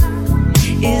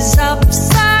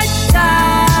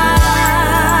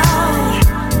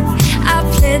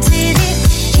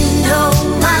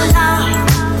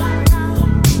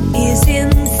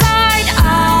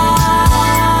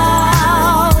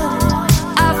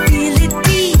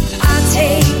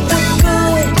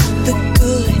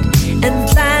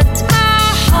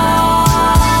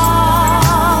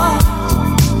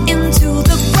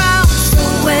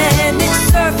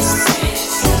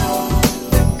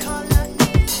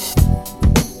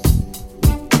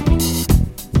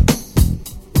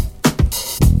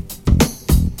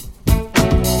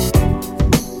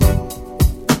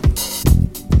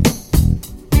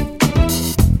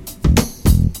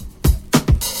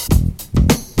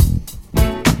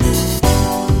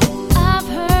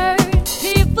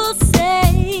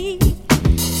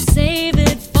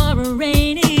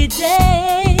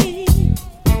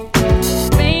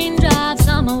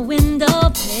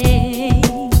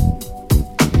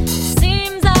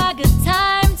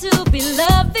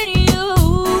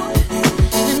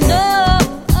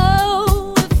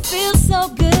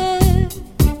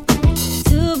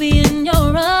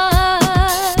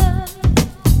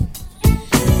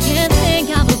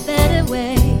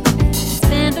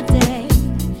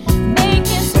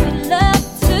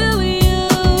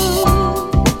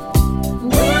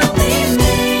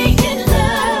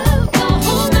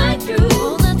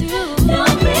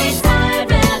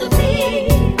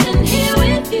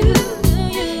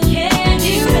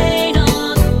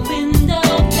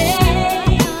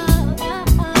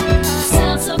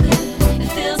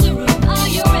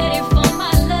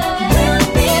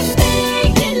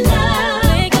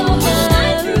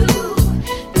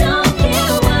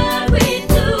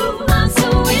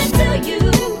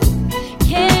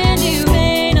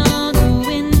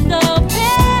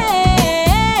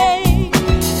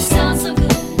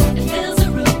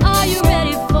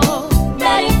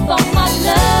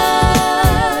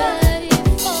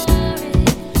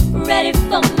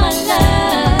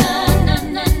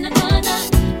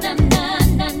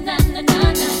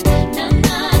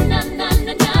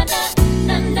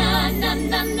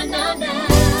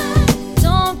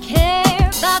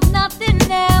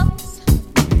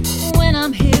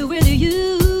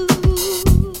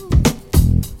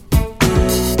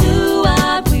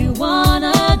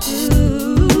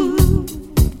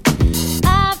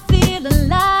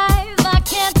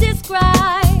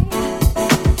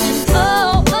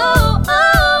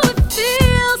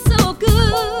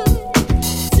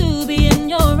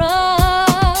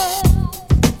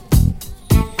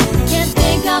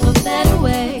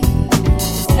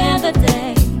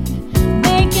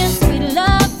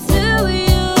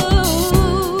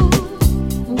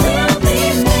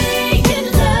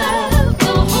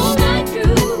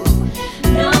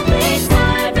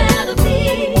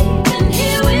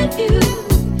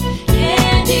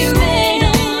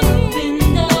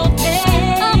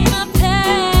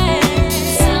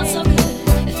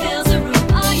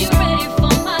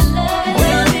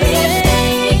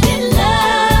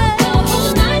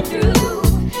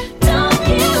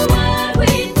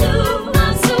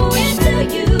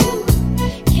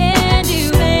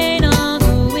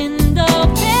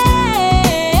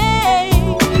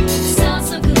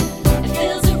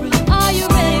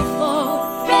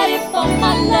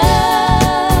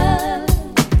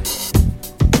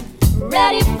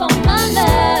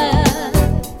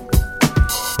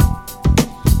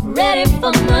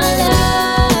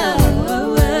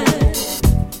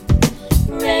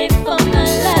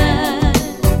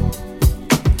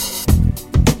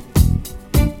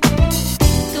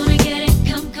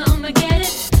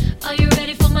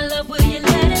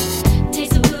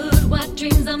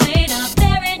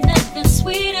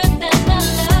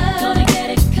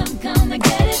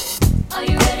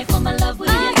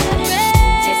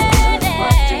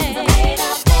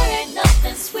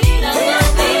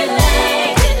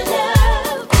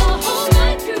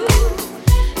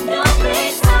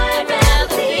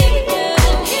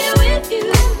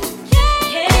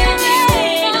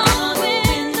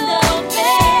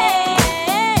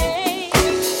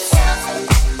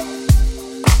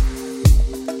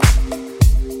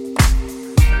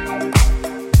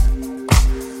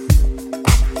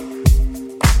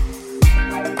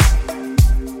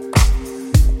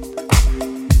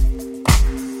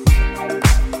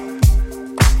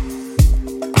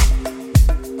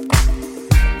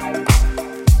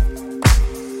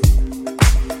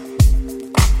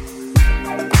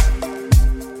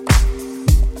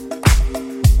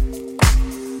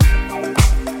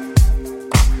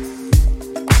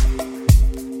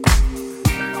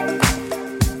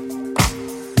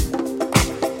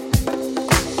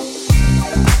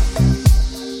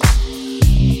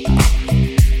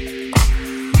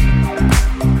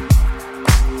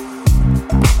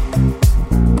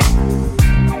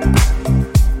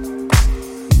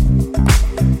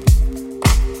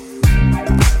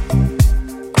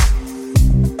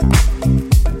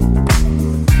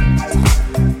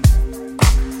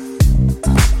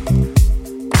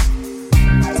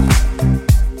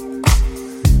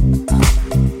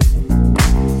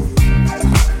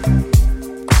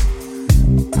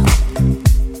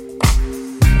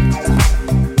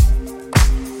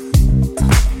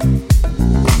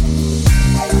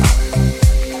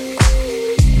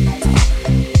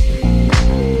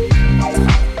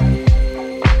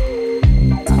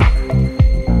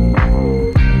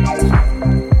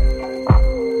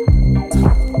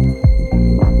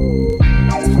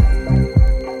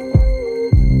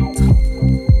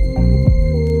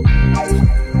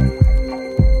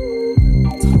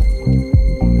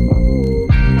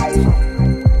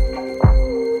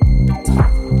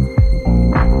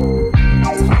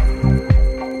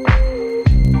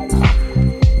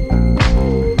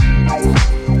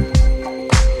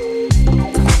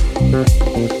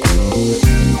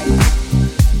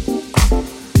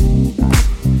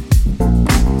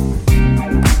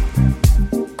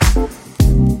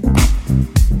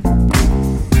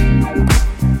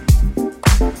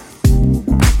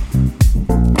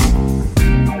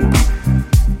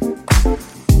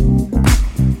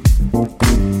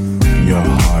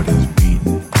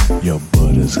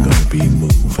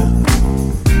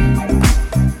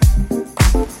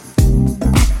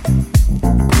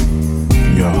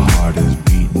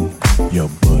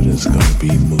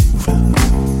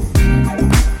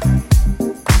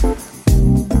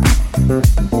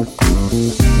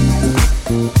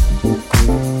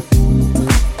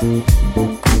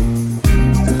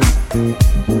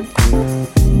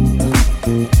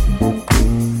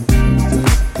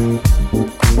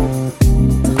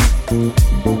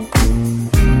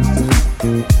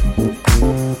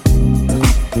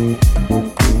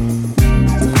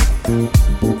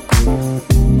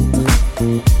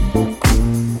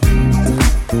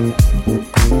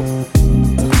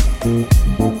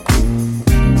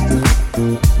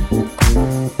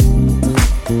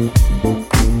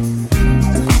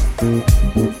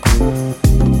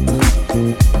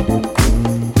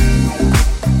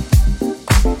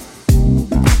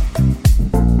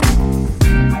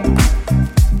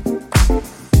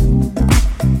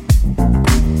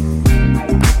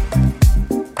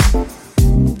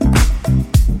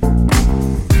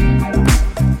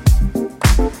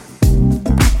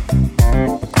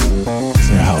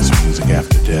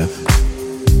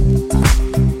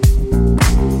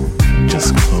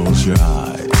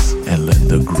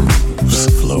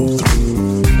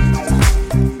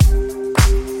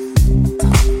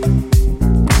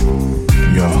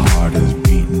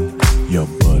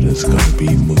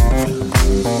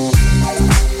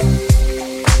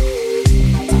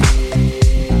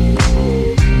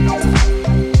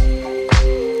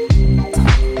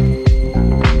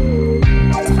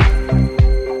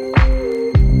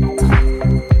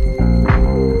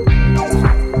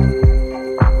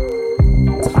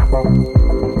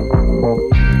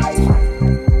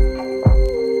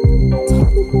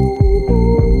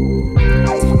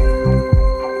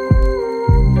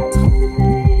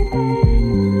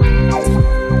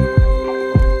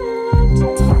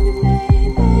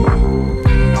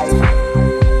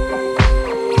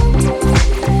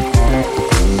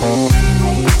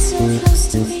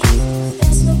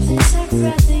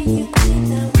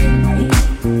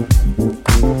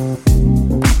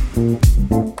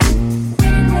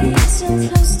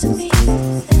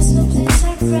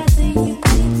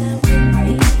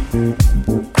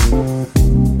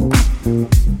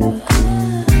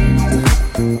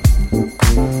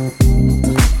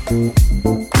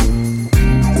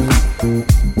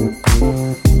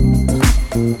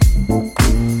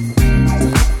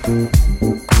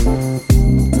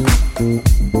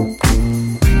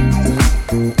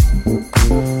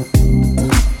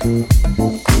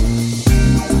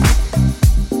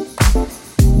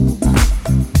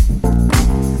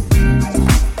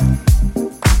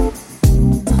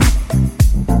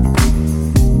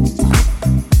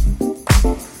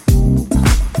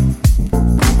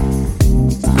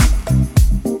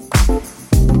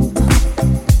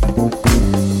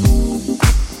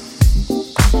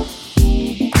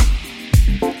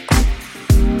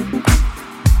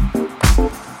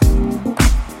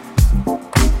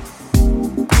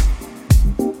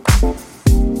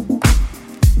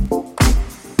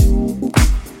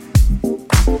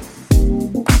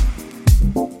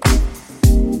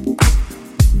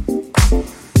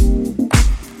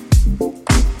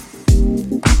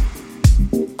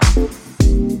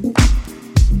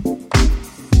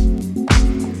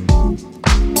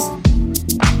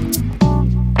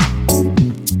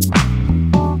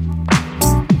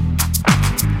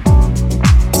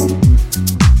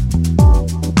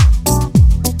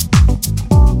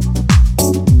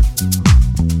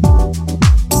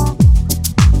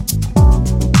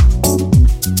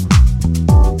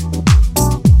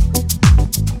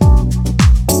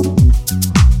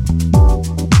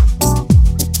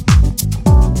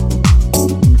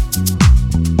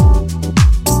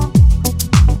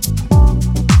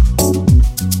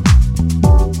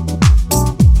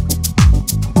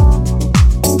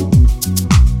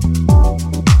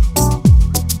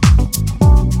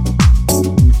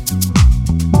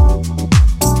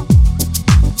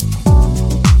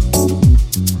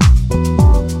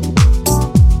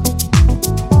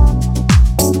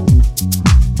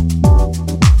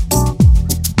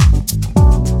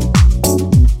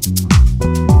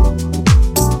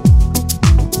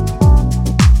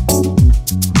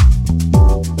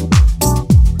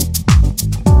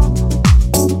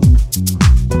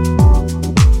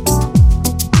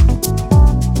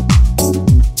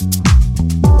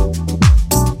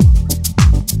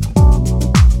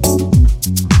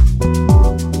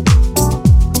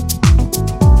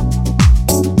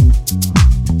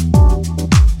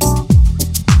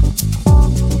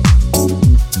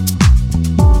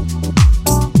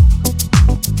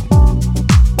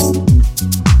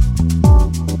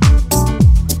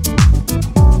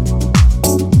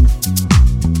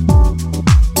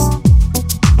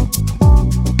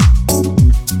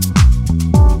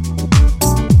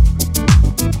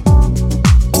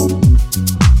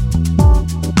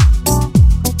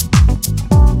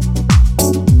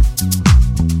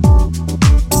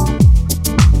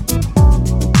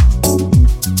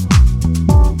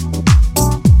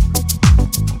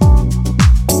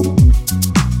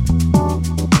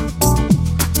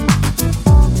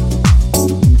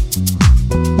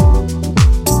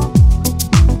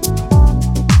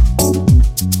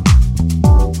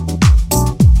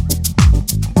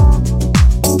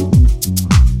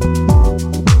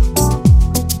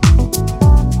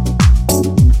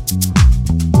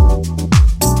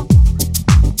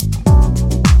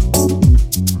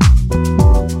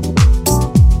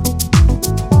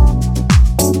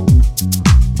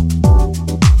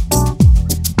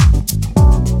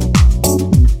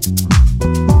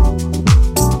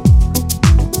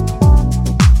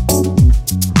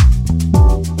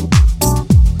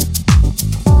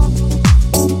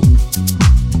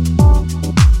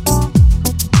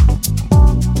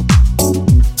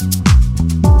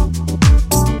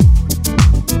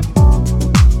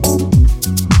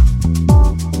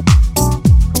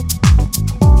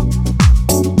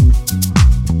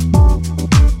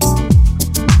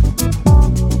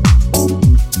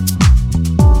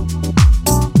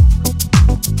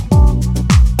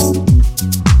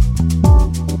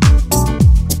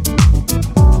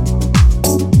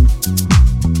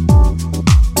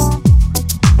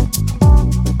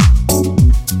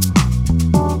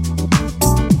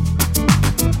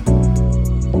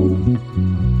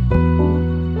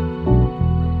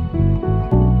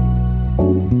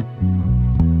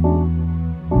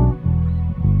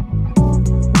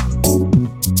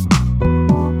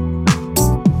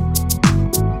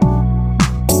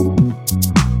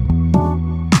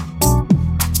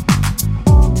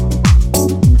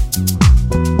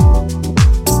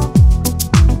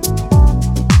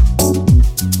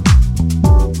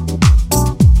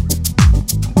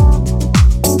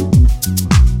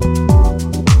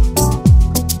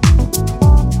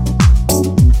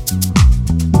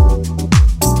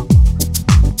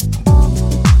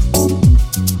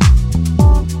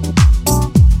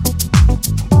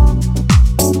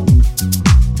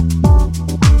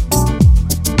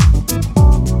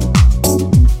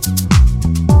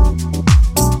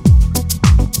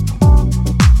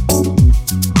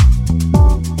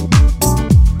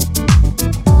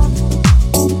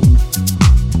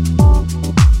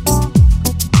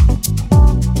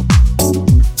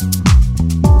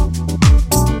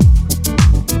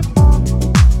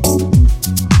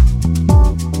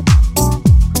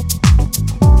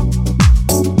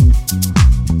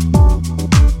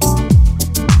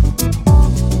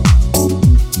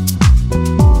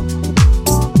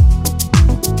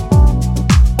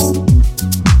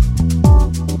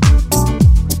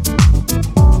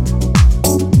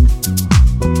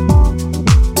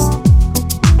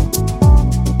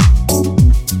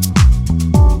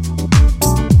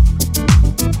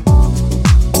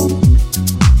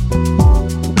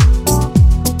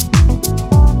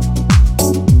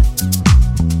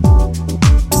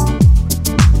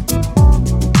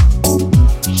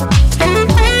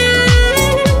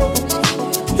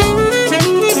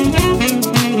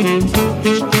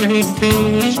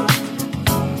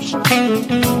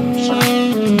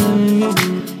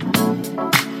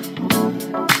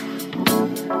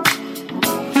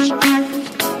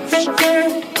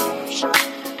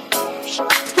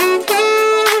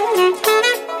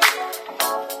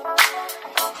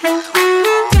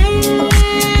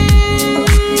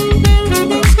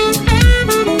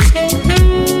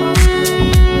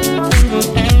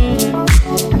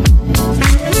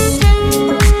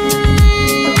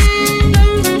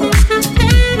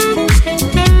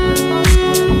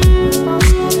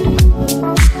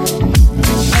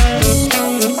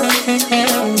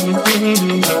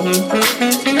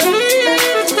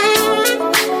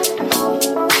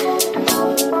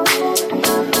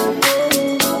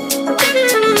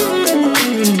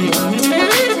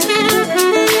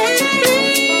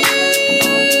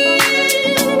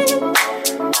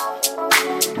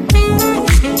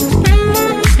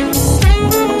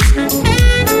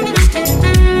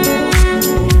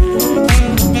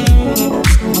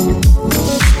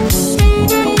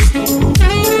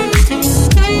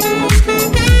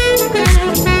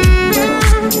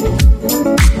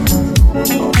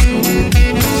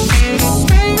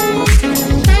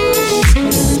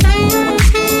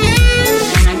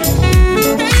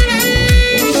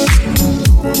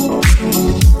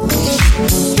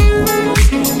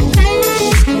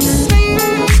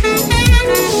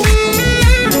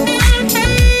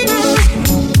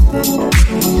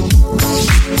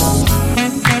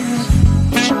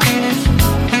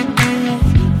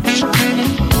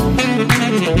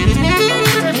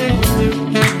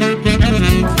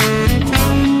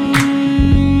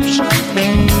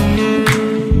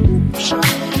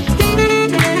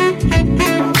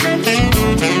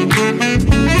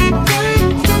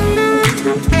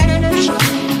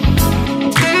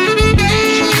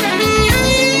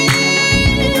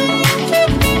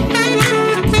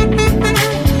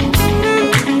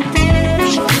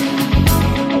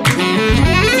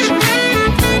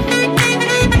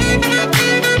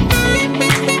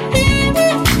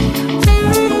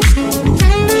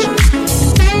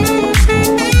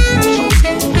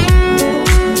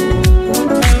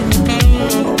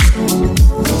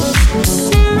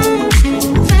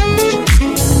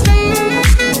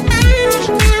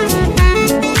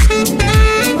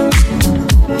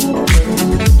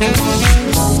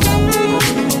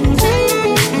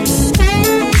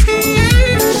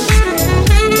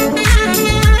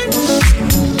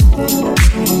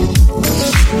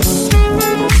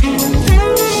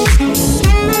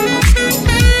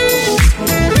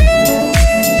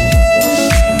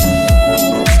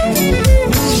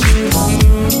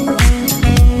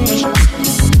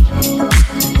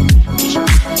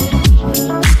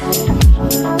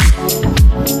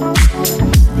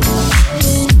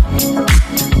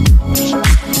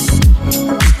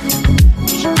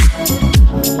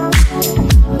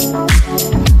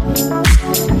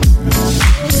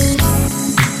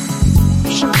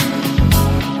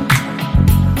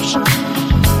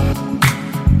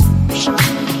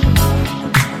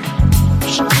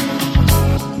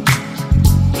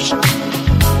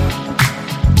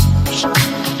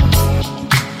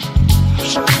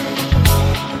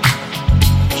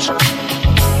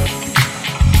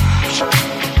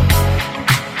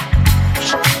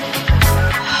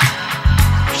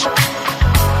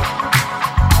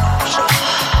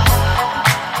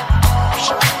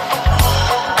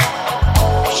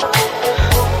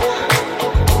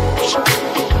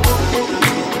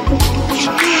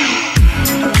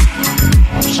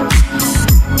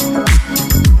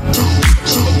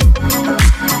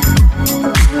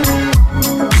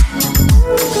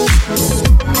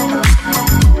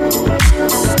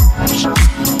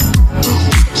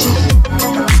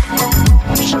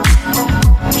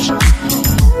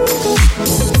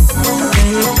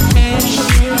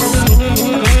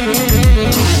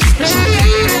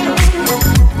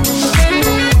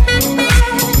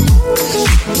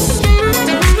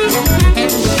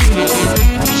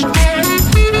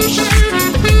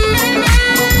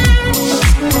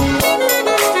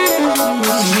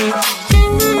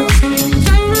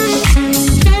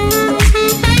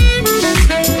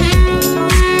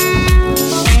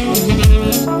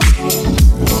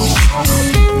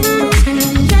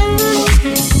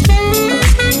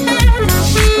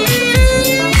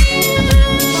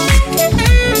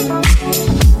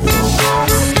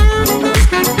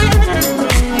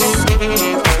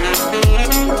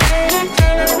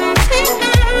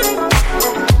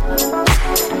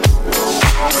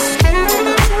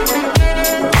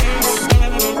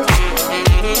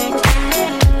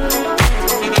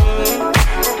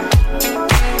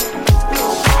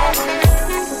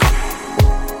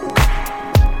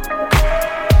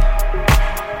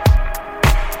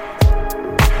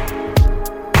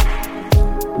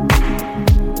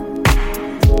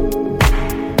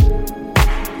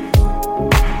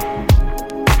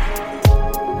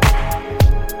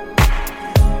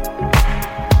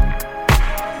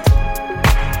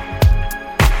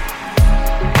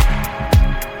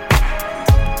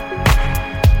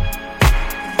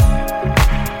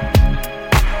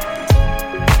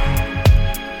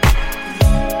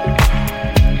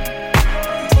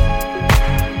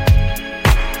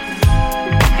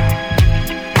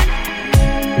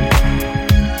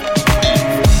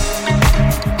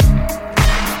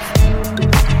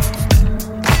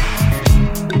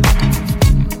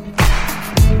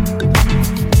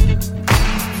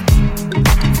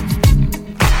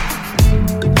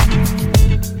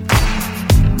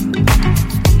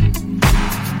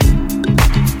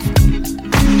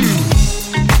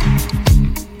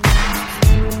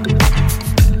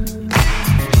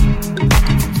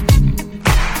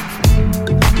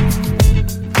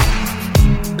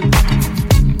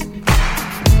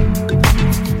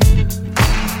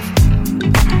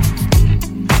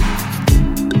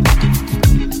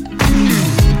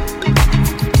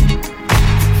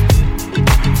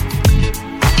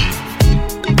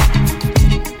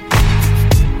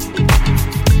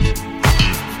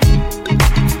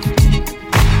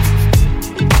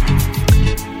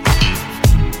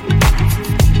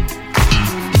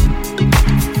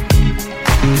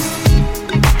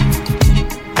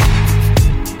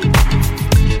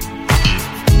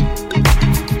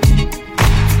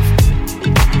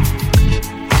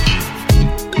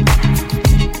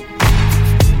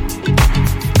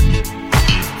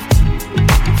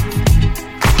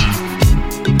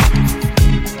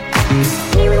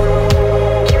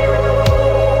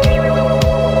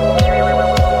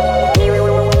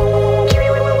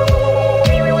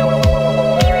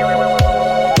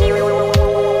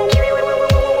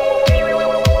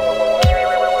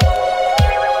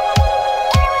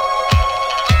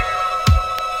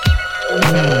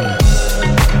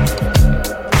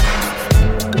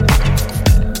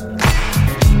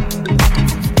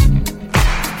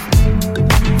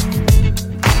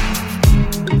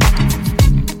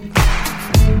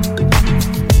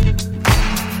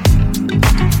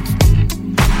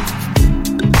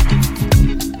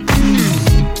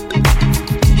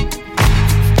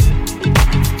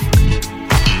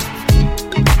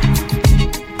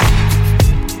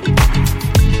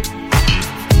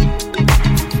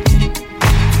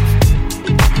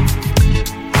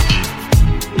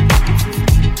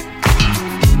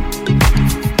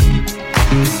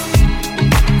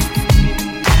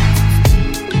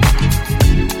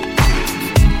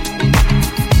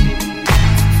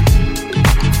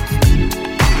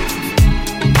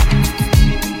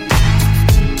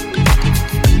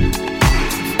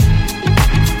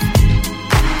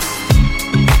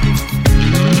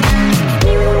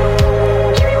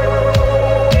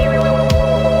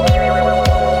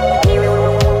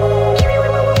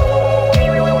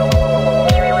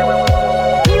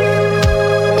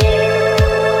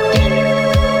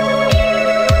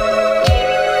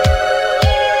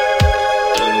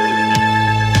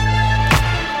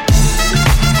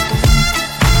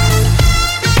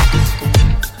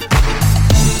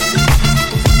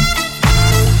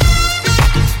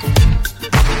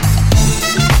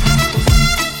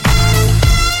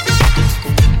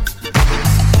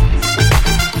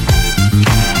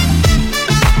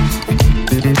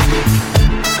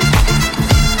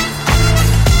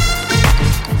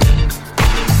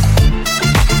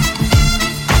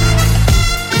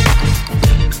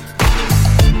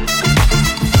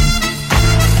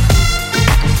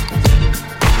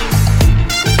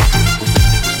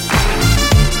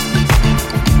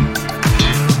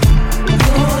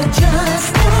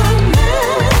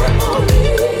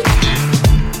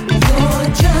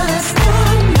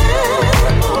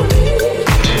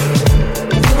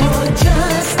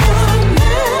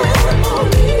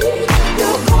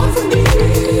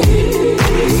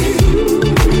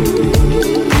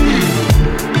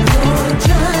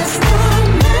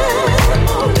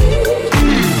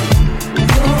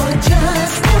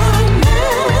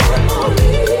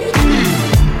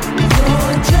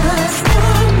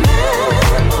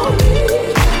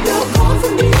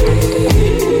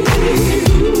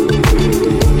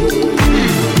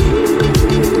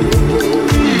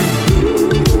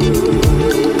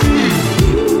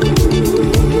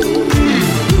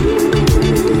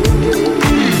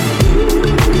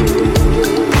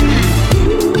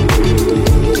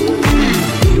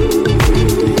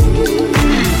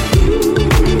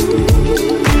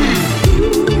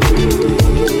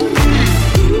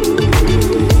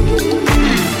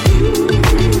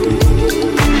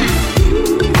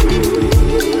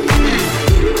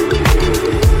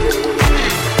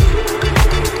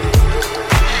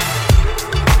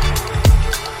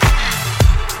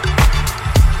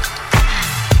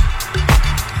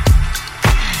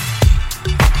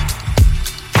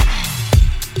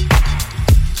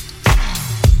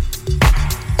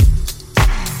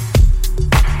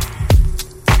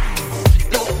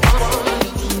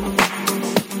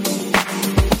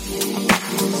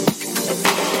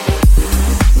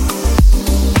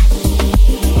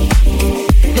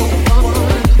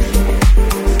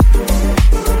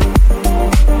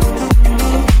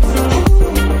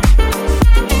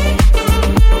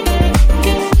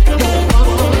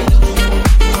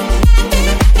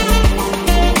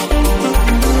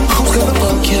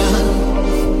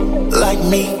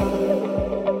me.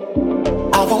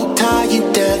 I won't tie you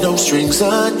down, no strings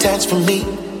attached for me.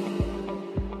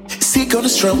 Is he gonna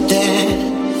stroke that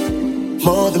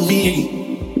more than me?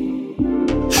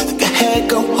 Think ahead,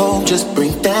 go home, just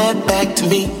bring that back to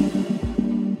me.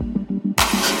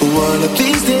 One of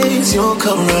these days you'll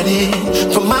come running,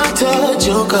 from my touch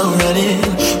you'll come running,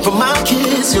 from my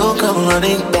kiss you'll come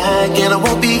running back, and I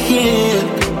won't be here.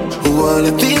 One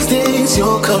of these days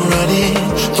you'll come running,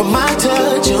 from my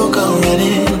touch you'll come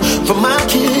running, from my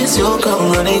kiss you'll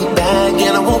come running back,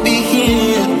 and I won't be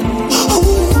here.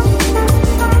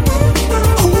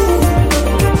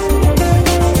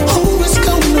 Who is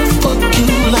gonna fuck you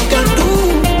like I do?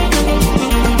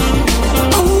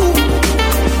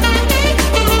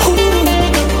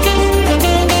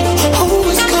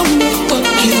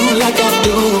 Like I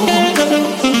do.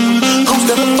 Who's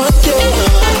gonna fuck you?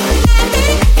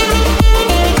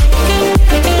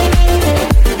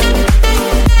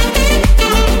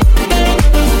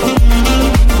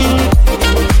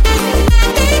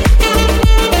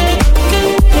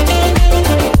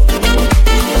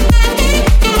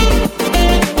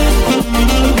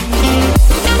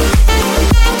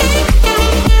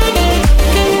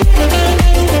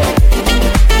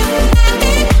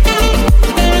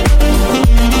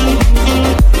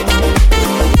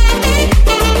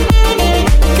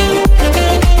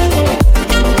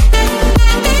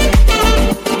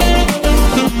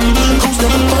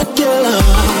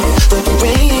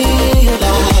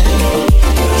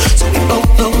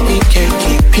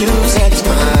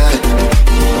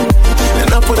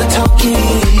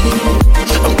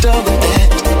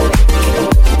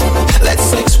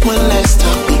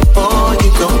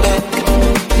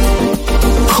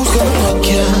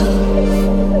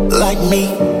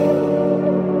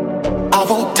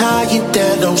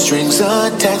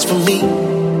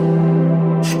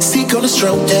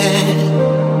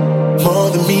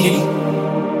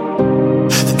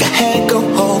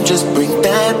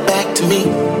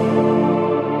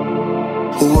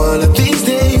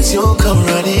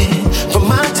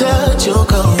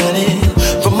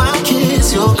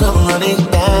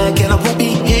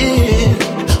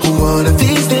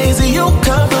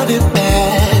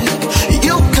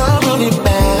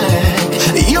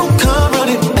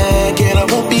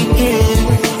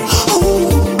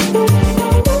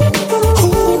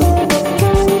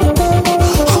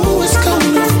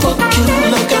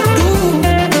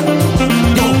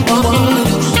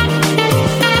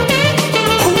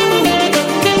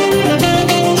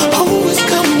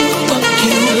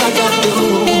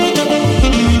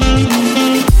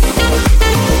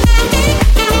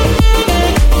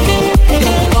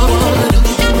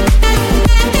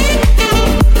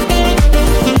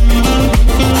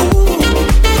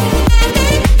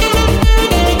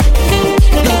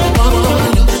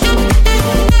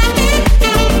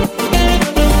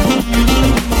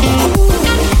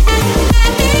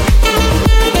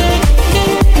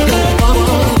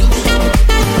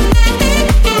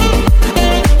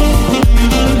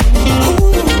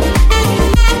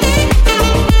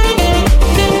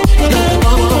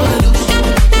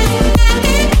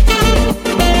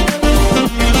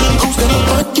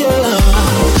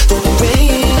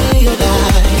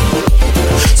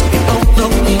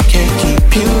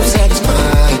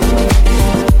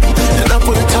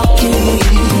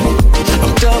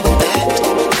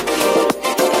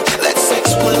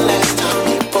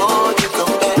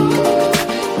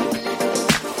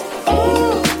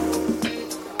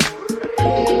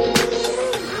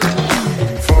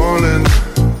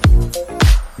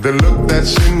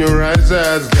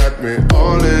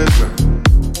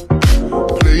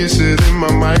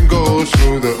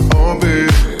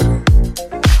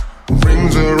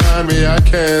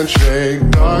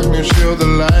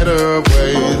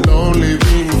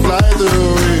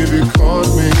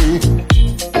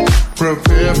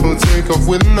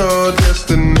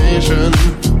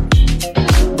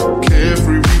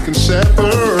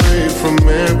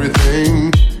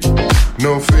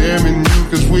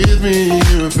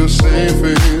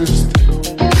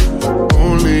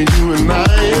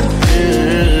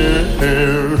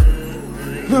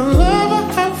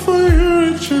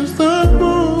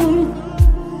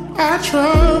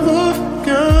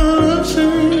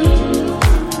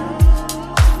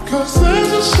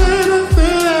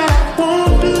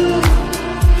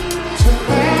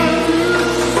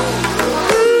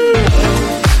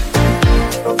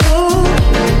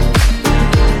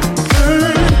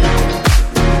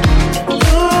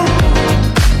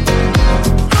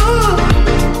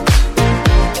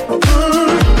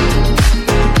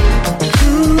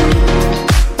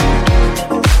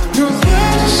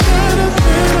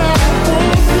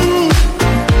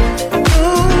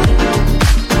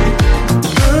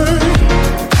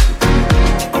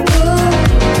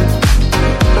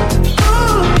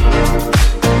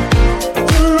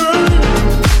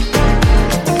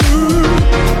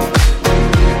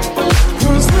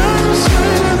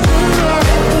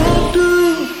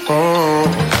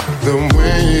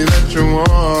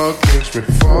 watch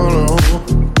me follow.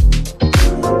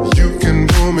 You can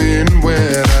pull me in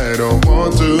when I don't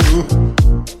want to.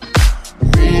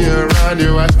 Me around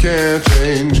you I can't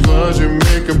change, 'cause you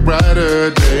make a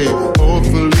brighter day.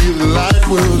 Hopefully the light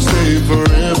will stay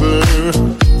forever.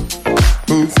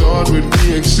 Who thought we'd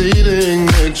be exceeding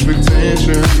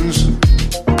expectations?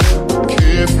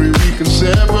 Carefree, we can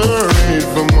separate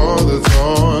from all the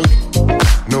talk.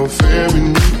 No fear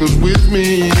in you, 'cause with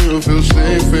me you feel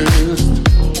safest.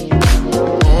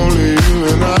 Only you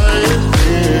and I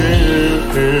here.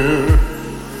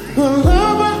 The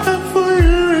love I have for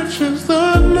you reaches the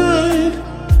night.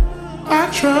 I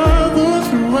travel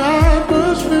through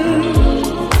atmosphere,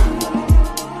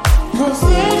 'cause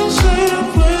there's a certain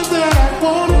place that I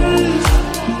wanna reach.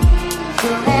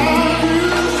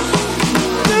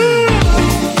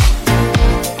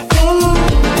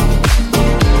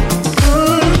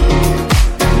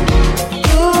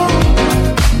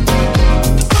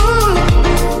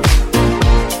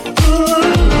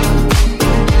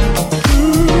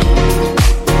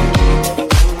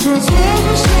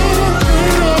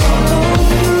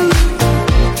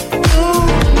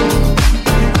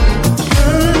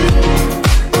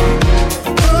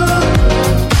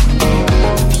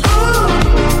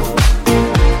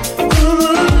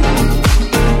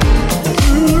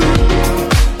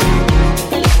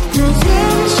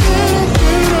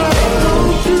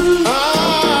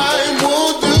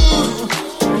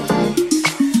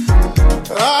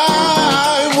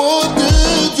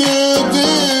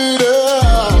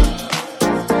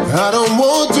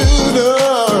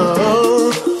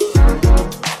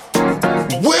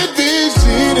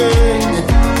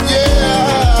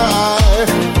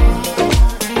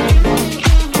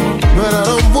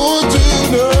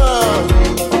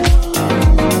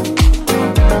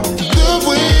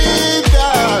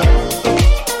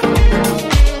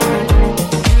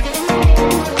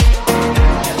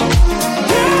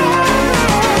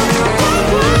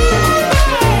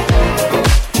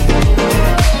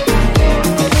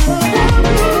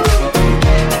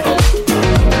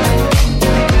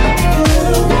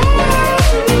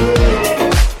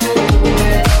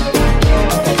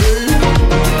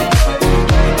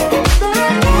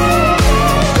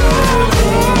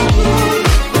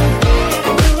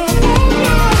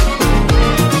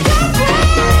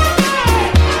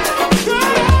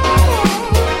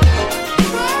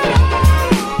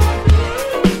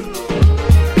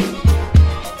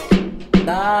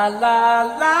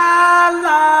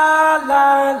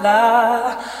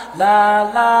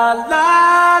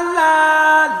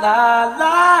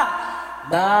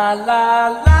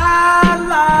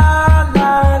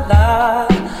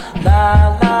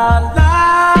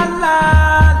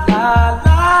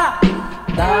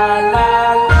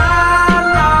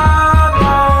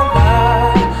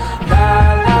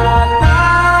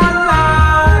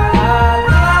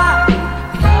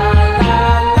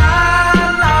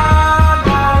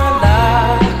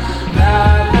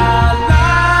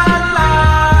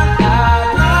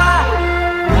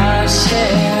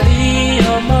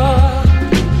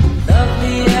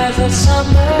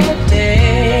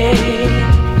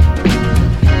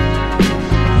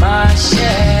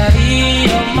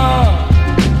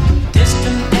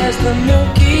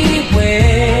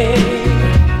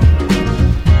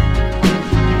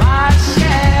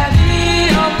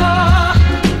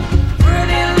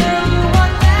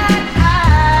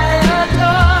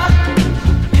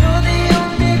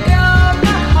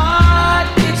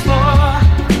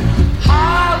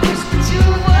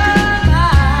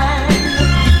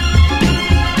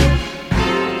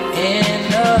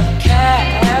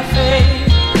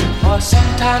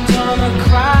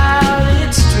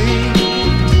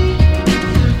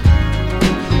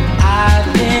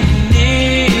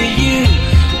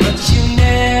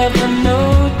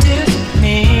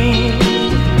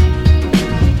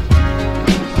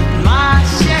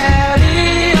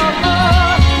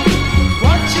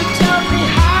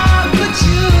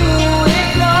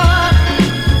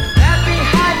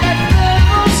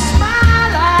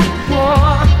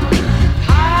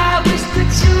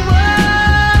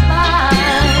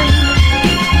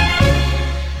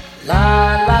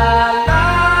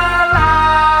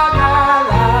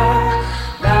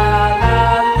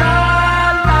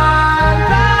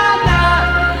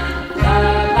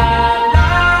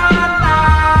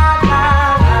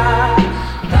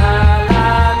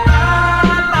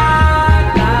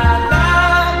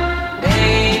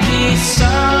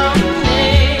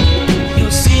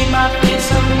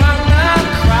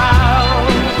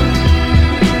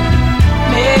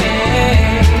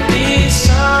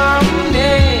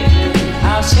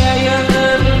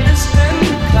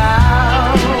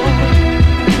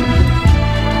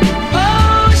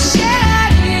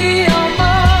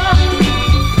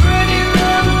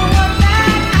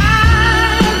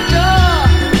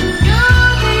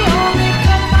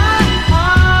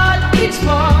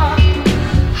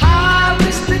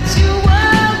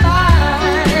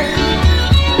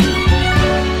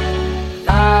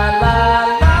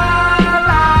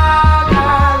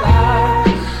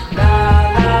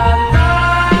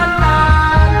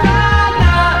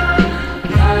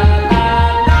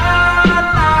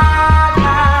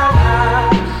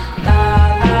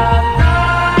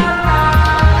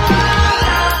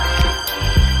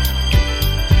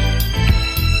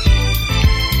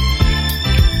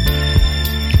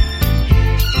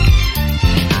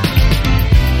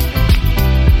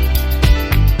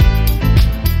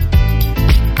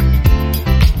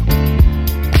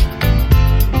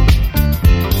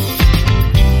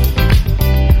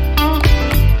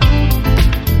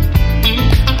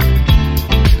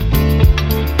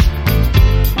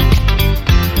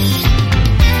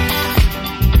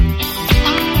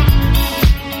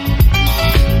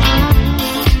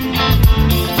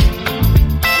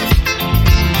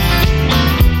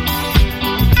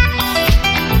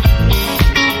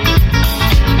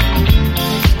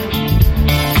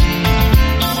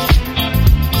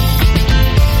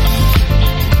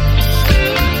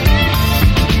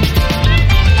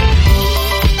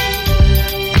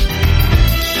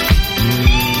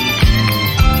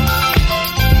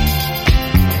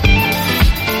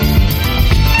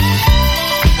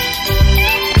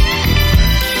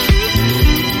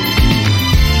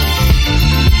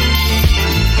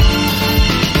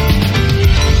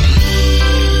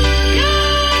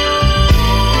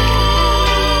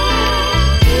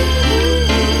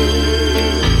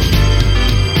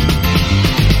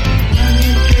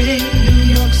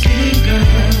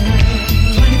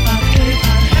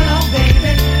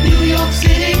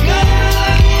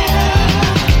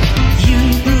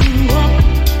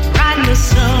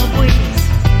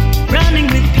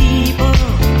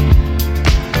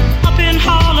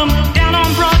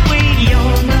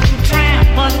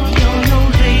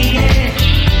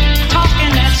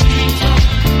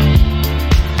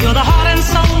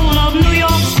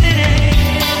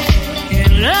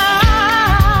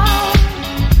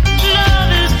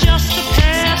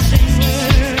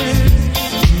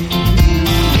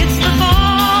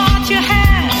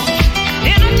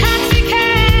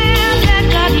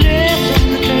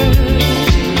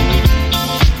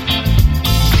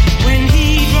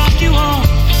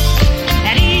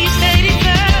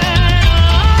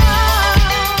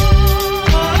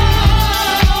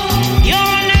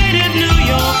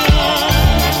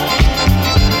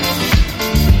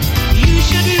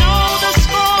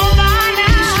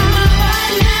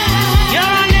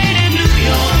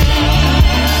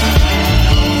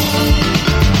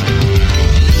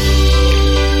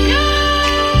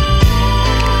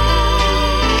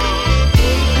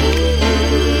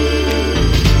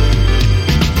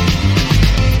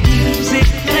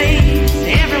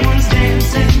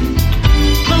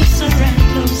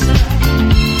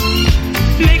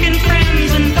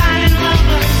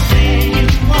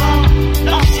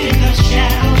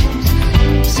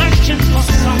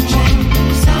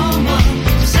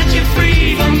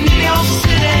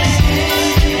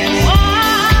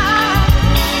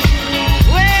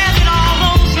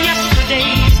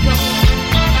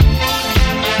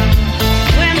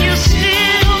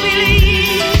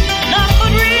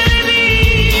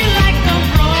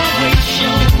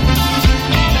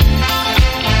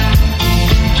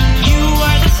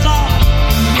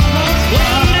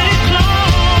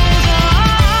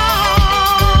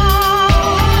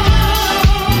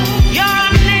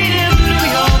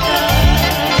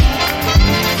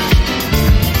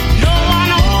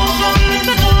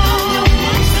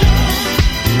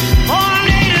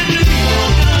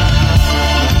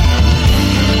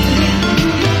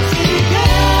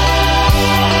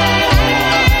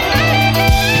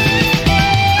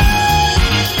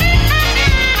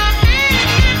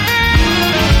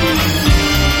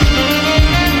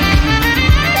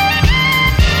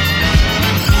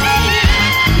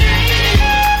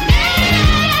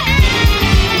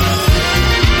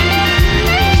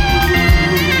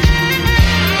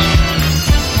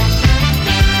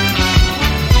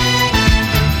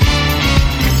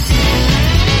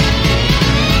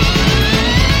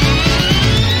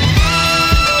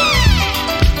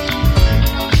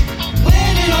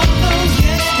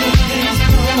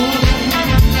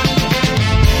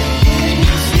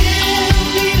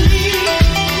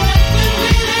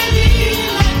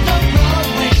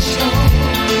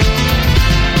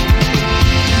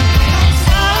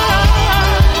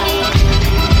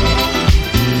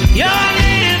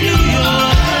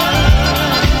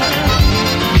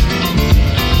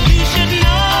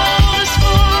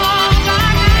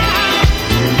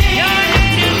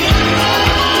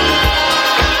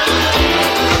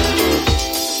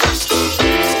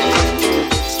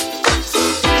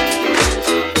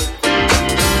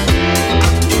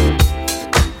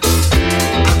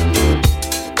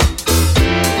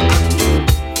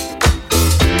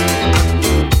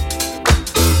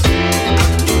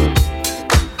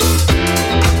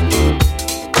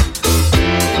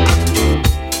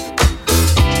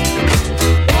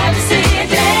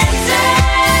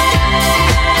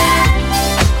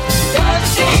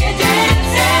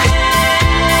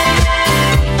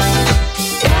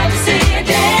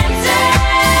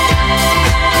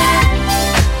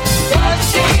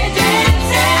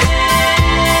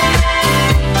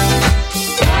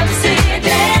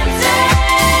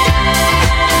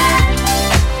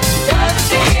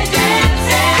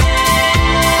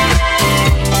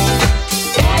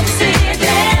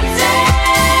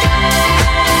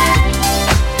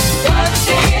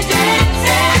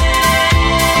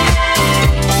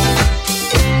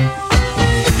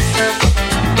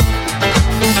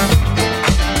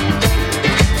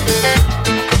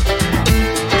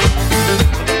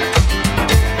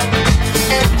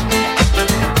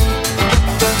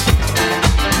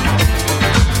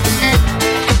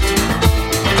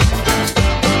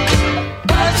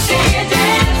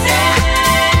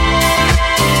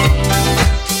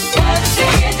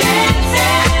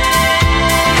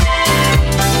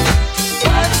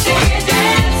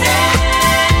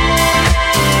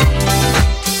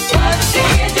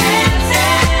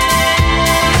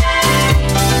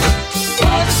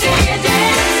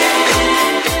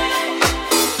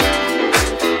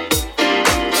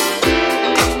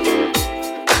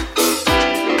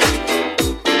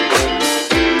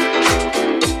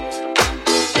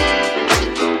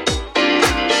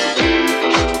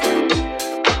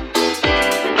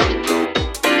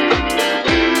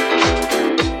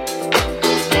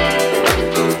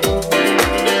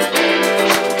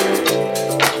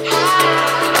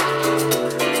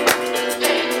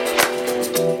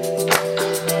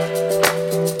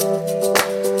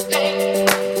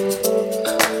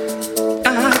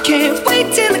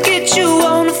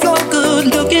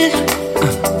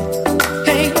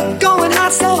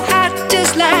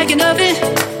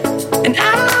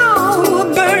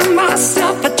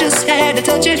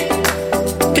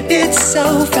 it's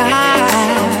so fine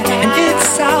and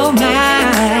it's all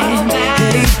mine.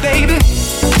 Hey baby,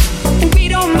 we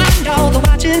don't mind all the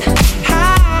watching.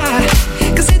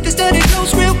 Cause if this dirty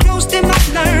close real close, they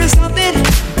might learn something.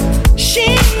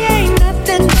 She ain't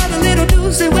nothing but a little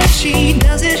doozy when she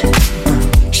does it.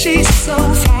 She's so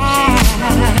fine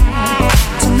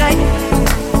tonight.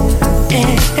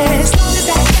 And as long as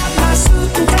I got my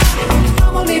suit and tie,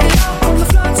 I won't leave it all on the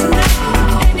floor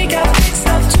tonight. And you got fixed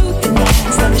up to the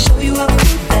nines. Let me show you a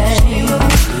few things.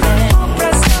 All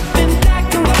dressed up in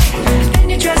black and white, and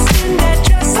you're dressed in that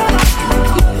dress I like.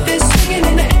 Love is swinging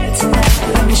in the air tonight.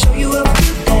 Let me show you a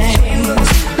few things.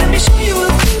 Let me show you a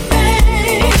few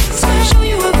things. Show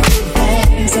you a few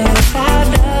things about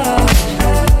love.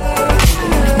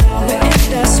 Now we're in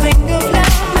the swing of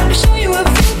love. Let me show you a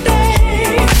few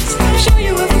things. Show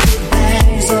you a few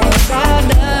things about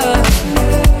love.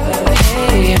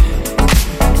 Hey,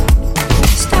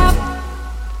 stop.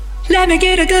 Let me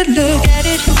get a good look at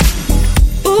it.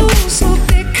 Ooh, so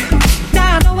thick.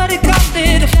 Now I know what they call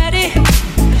it, a fatty.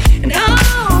 And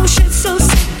oh, shit, so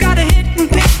sick. Got a hit and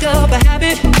picked up a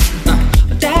habit.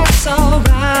 But that's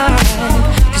alright,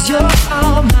 cause you're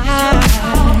all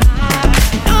mine.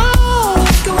 Oh,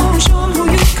 go on, show 'em who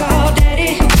you call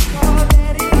daddy.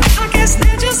 I guess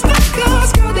they're just my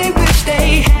cause, girl, they wish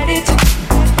they had it.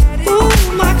 Ooh,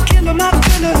 my killer,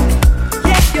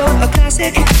 yeah, you're a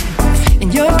classic.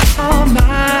 And you're all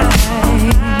mine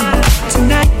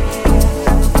tonight.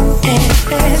 And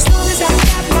as long as I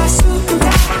got my suit and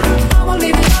tie, I won't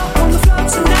leave it all on the floor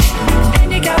tonight.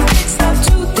 And you got fixed up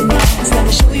to the nines. Let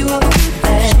me show you a few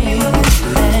things.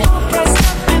 All dressed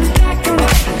up in black and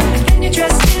white, and you're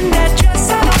dressed in that dress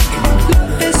I like.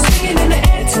 Love is swinging in the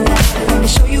air tonight. Let me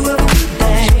show you a few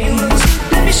things.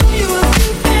 Let me show you a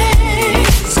few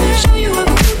things. Show you a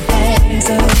few things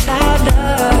about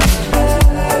love.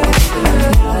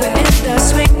 Now we're in the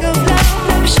swing of love.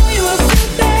 Let me show you a few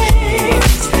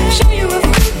things. Show you a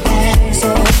few things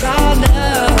about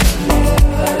love.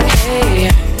 Hey.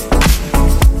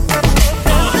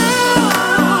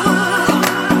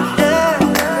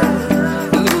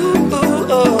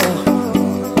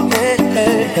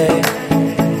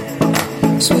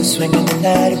 Swinging the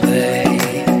night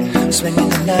away, swinging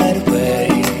the night away.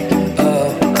 Oh,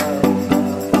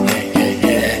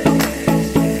 yeah.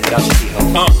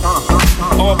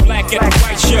 All black at the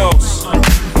white shows,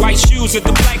 white shoes at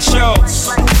the black shows,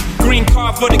 green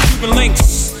car for the Cuban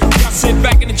links. Y'all sit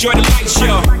back and enjoy the light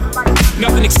show.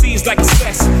 Nothing exceeds like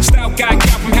success. Style guy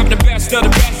got from having the best of the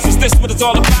best. Is this what it's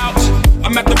all about?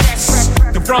 I'm at the rest.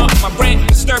 Confront my brain,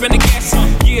 disturbing the guests.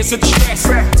 Years of stress,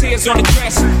 tears on the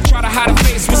dress. Try to hide a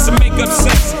face with some makeup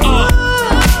sets.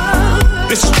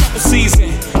 This is trouble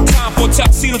season. Time for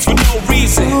tuxedos for no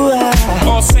reason.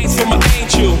 All saints for my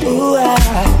angel.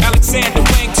 Alexander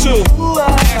Wang too.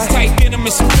 Ass tight denim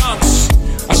and some dunks.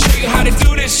 I'll show you how to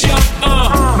do this, young.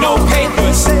 No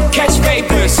papers, catch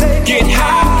papers, get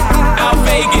high. Out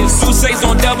Vegas, Sousa's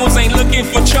on doubles, ain't looking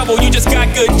for trouble. You just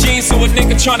got good genes, so a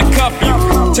nigga tryna cuff you.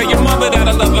 Tell your mother that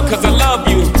I love her, cause I love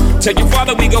you. Tell your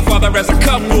father we go father as a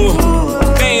couple.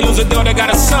 They ain't lose a daughter, got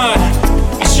a son.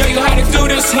 I'll show you how to do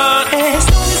this, huh? As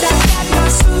long as I got my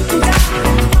suit and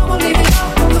tie, I won't leave it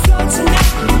all on the floor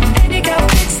tonight. And you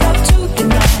got fixed up to the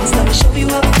nines. Let me show you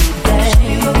a few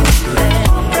things.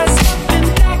 All dressed up in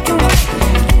black and white,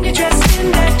 and you're dressed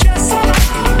in that dress I like.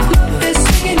 Love is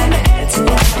swinging in the air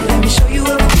tonight. Let me show you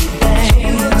a few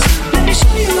things. Let me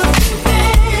show you a few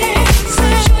things.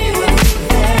 Show you a few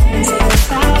things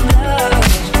about love.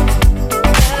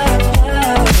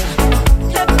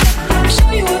 Let me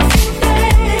show you a few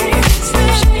things.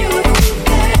 Show you a few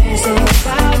things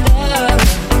about love.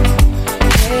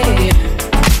 Hey.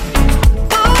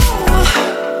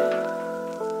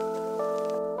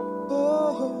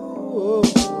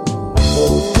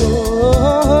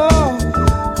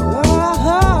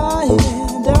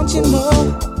 Don't you know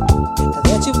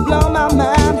that you blow my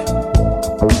mind,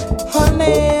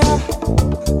 honey?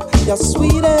 You're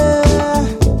sweeter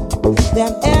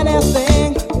than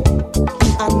anything.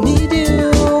 I need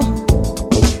you.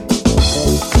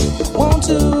 Want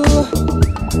to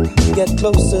get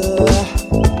closer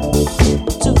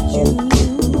to you,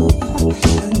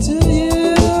 to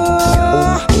you,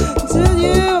 to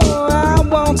you. I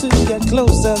want to get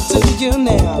closer to you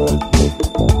now.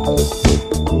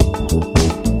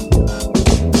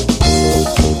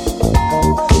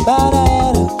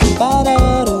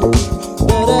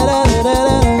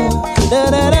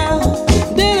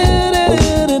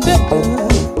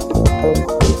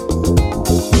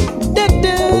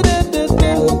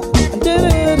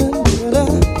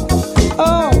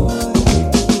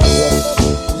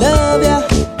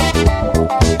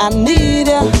 I need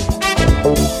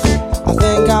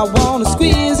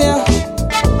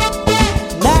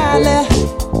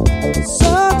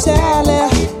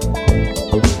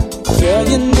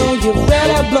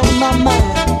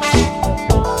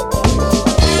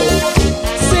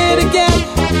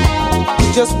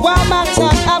Just one more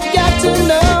time, I've got to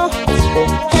know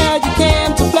how you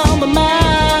came to blow my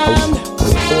mind.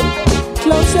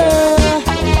 Closer.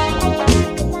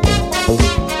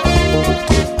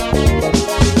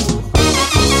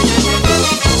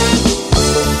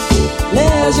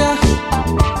 Leisure,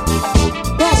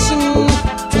 passion.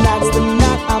 Tonight's the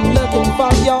night I'm looking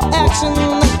for your action.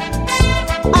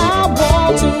 I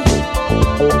want to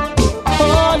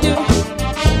hold you.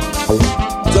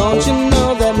 Don't you know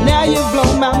that now you've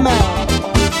blown my mind?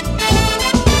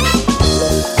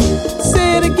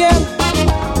 Say it again,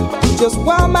 just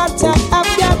one more time.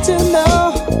 I've got to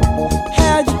know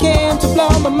how you came to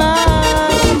blow my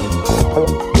mind.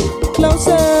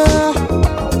 Closer.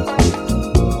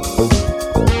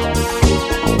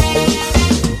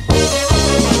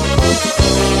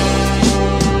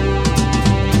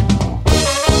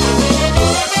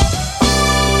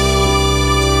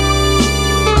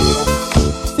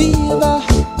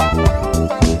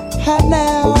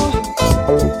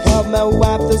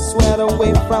 Sweat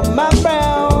away from my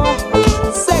brow.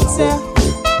 Sexy,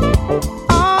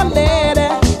 oh lady,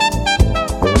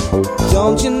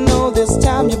 don't you know this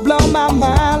time you blow my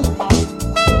mind?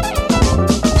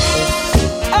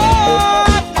 Oh,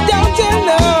 don't you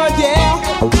know, yeah,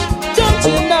 don't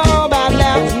you know by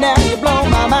now you blow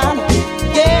my mind,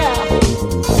 yeah.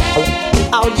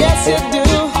 Oh yes you do,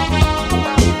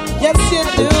 yes you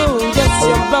do, yes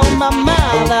you blow my mind.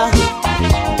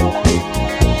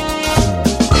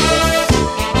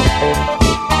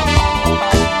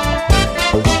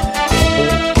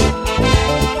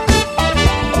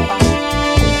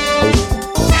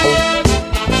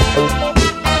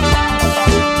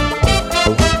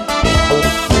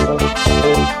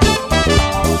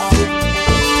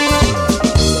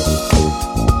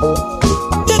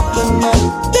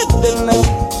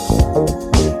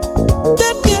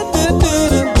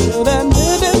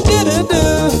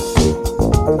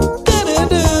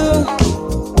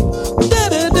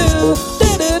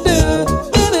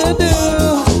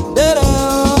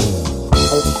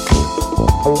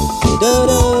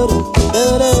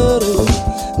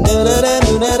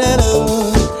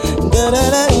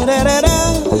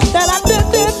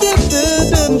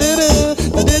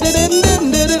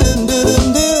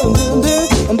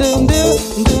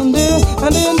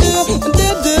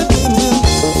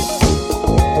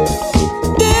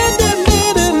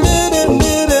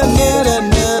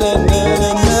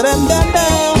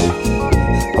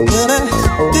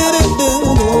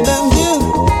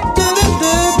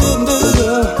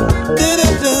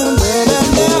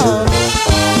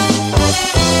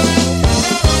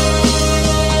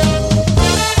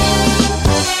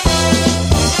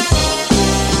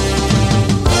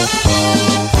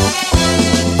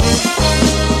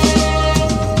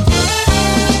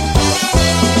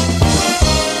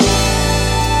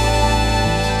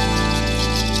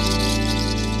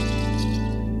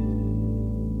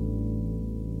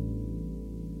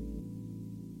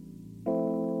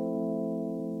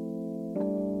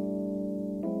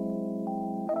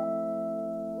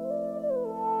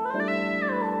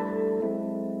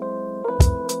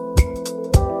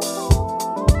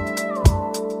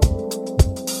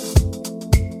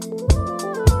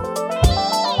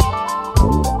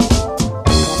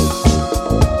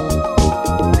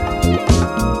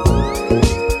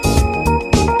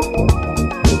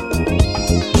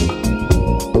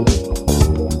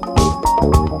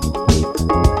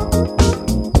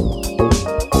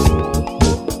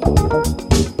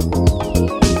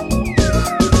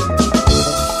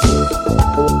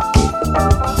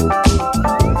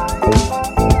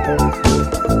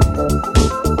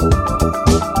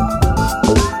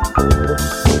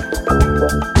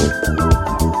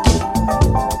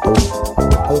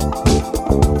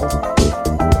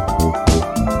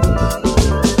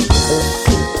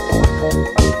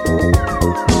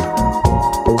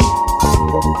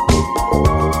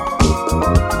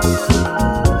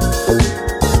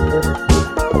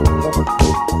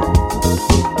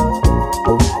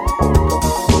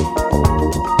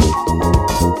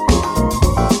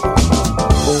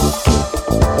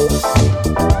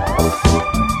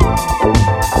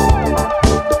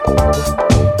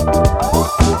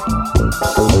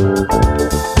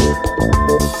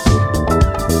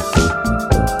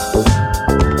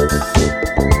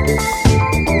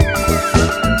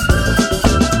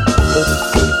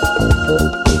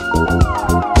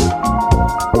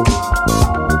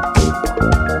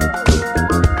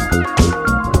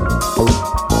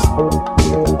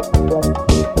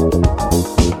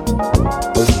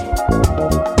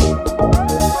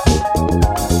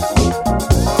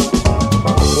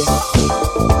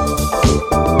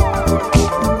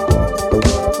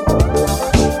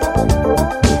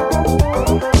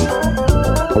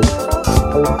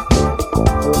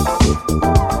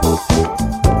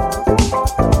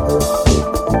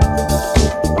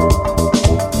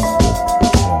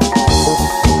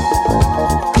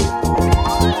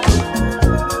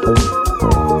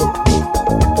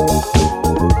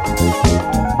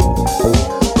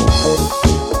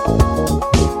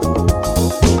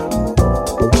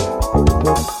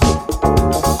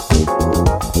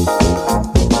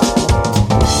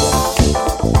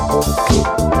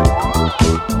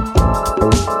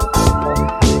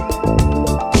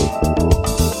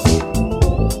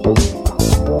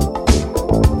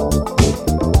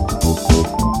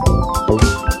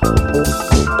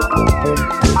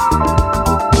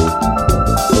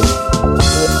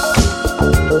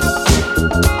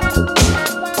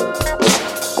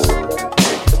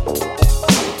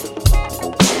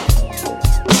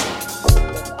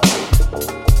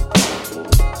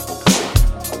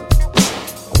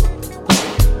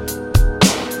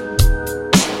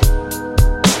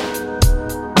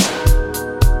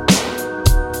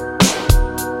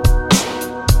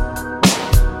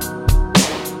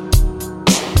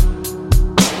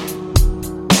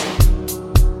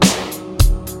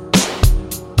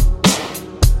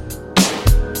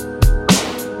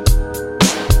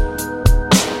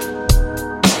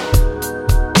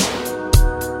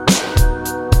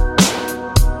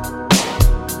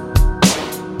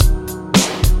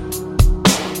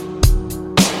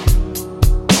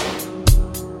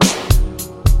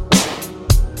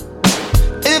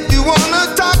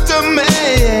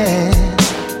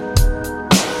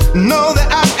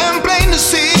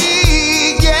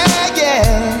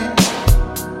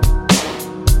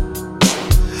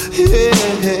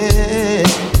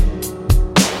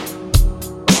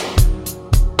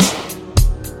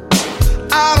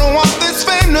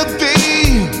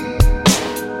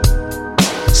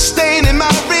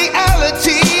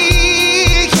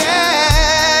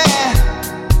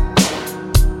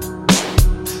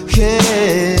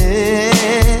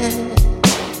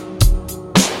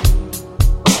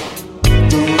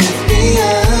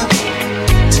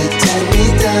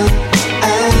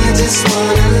 just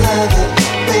wanna love her.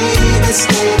 Baby,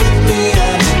 stay with me,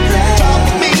 I'm glad. Talk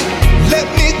with me, let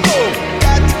me go.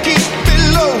 Got to keep it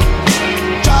low.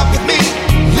 Talk with me,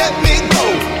 let me go.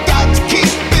 Got to keep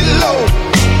it low.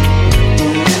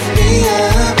 Don't lift me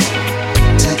up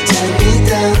to turn me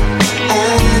down.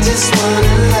 I just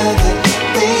wanna love her.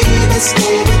 Baby,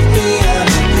 stay with me, I'm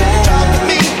glad. Talk with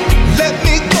me, let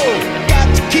me go. Got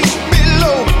to keep it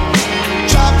low.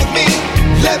 Talk with me,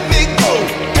 let me go.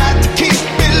 Got to keep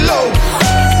it low.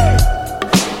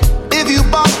 If you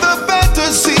bought the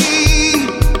fantasy,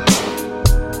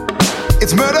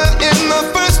 it's murder in the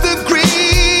first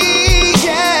degree.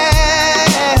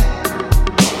 Yeah.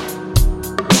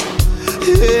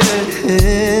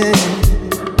 Yeah.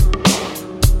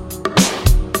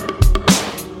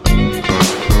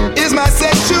 Is my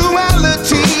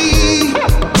sexuality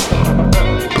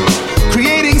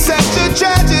creating such a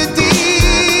tragedy?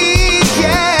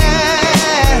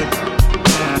 Yeah.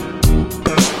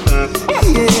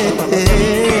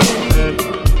 Yeah.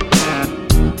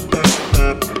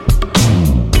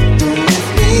 Don't lift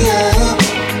me up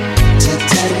to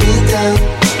turn me down.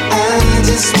 I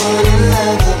just wanna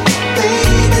love her.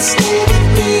 Baby, stay with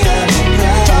me, I'm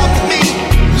glad. Talk with me,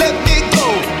 let me go.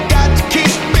 Got to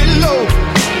keep it low.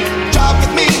 Talk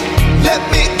with me, let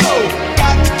me go.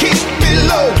 Got to keep it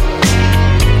low.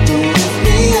 Don't lift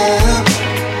me up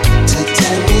to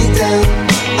turn me down.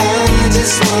 I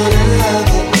just wanna love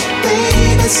her.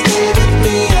 Baby, stay with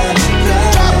me, I'm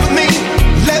glad. Talk with me,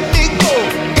 let me go.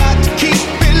 Got to keep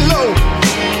it low.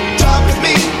 Talk with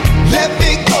me, let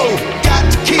me go. Got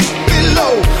to keep it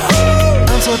low.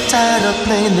 I'm so tired of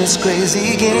playing this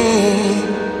crazy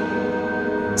game.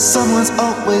 Someone's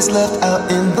always left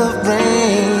out in the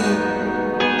rain.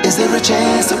 Is there a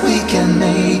chance that we can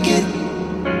make it?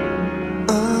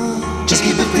 Just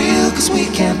keep it real, cause we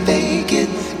can't fake it,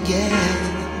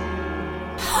 yeah.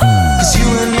 Cause you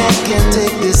and I can't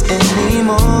take this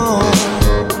anymore.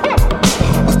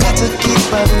 We've got to keep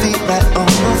our feet right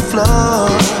on the floor.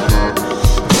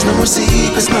 There's no more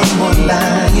secrets, no more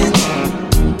lying.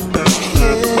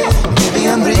 Yeah, maybe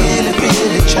I'm really,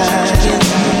 really trying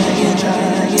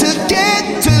To get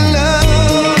to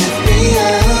love. lift me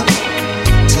up,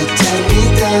 to turn me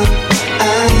down.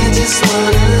 I just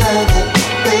wanna love her.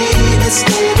 Baby,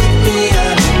 stay with me,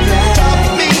 I'm glad. Talk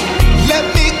with me, let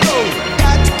me go.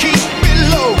 Got to keep it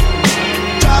low.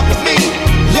 Talk with me,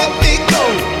 let me go.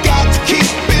 Got to keep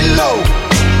it low.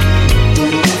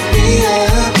 Don't lift me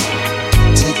up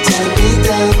to turn me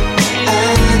down. I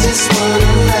just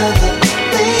wanna love her.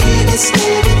 Baby,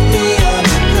 stay with me, I'm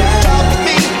glad.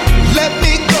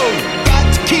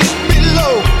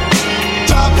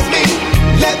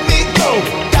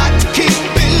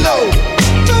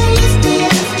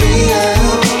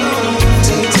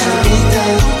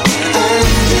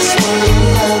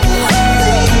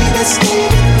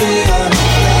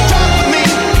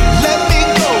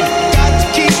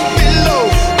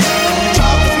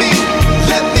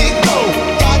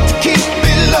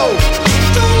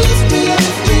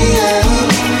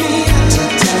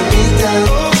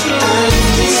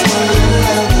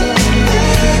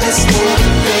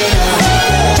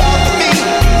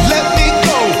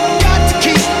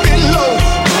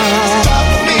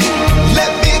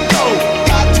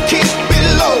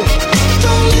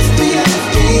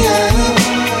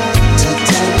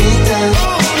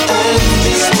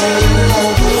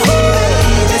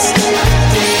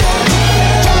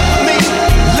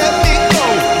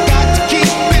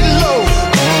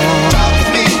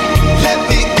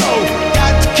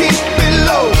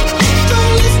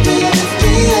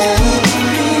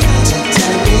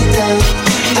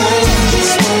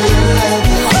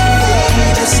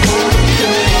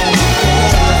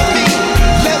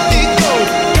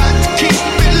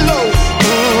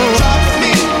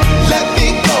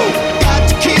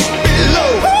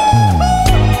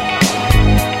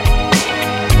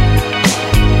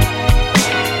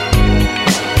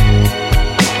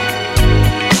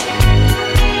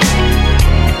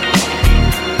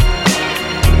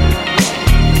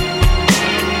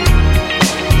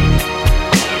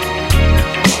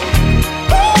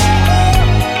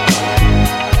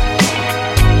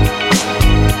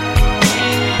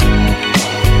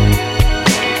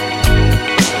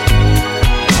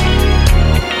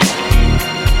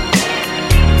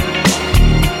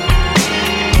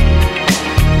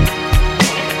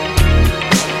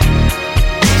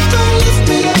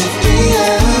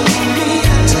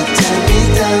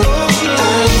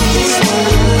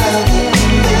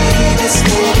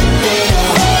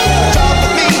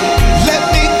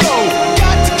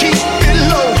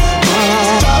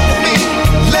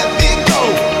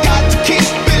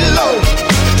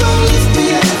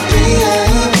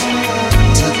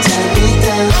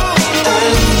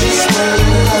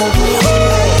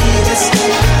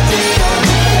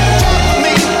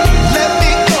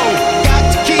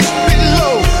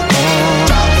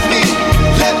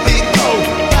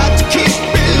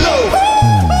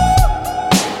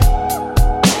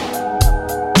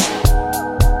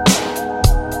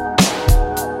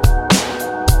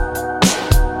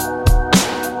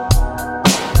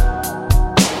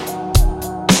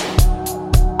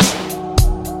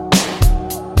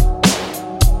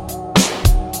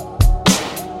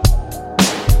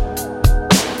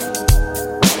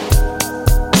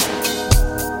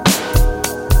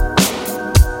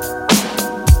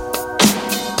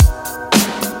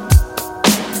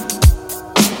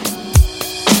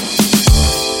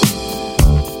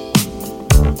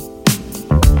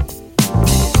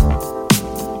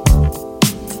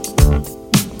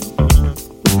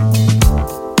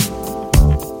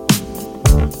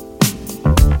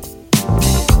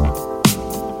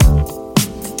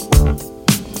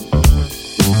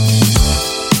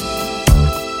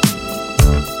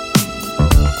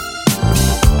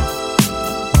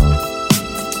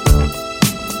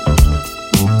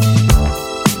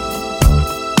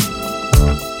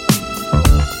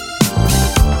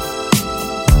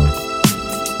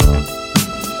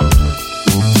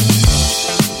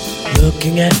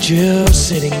 you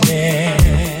sitting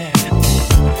there,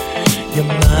 your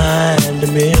mind a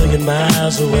million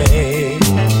miles away.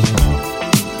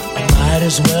 I might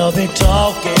as well be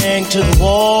talking to the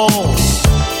walls.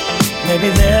 Maybe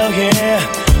they'll hear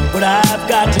what I've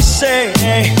got to say.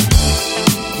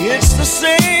 It's the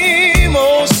same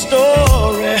old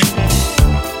story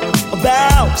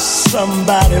about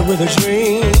somebody with a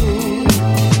dream,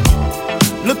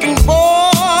 looking for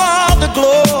the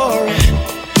glory,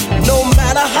 no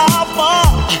matter how far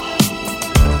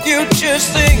you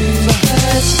just think.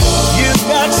 You've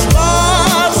got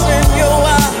stars in your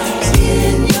eyes.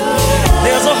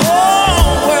 There's a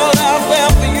whole world out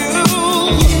there for you.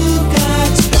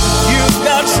 You've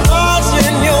got stars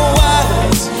in your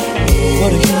eyes.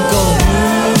 What are you gonna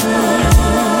do?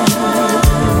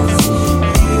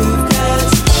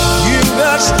 You've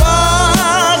got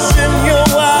stars in your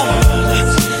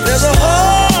eyes. There's a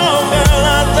whole world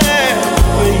out there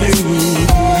for you.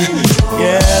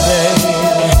 Yeah, baby.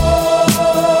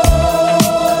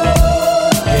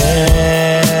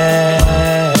 Yeah,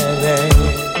 baby.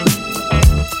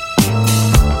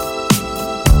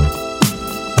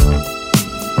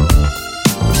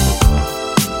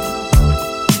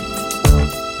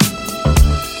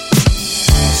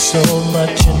 So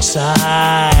much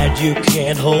inside, you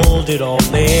can't hold it all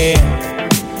there.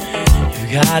 You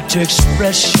got to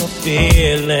express your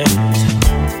feelings.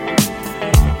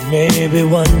 Maybe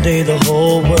one day the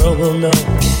whole world will know.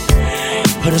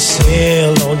 Put a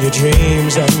sail on your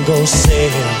dreams and go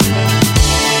sail.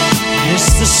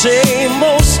 It's the same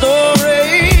old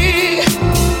story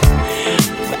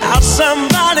about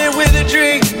somebody with a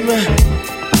dream,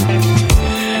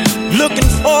 looking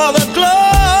for the glory,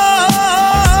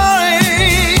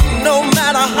 no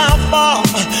matter how far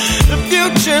the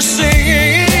future seems.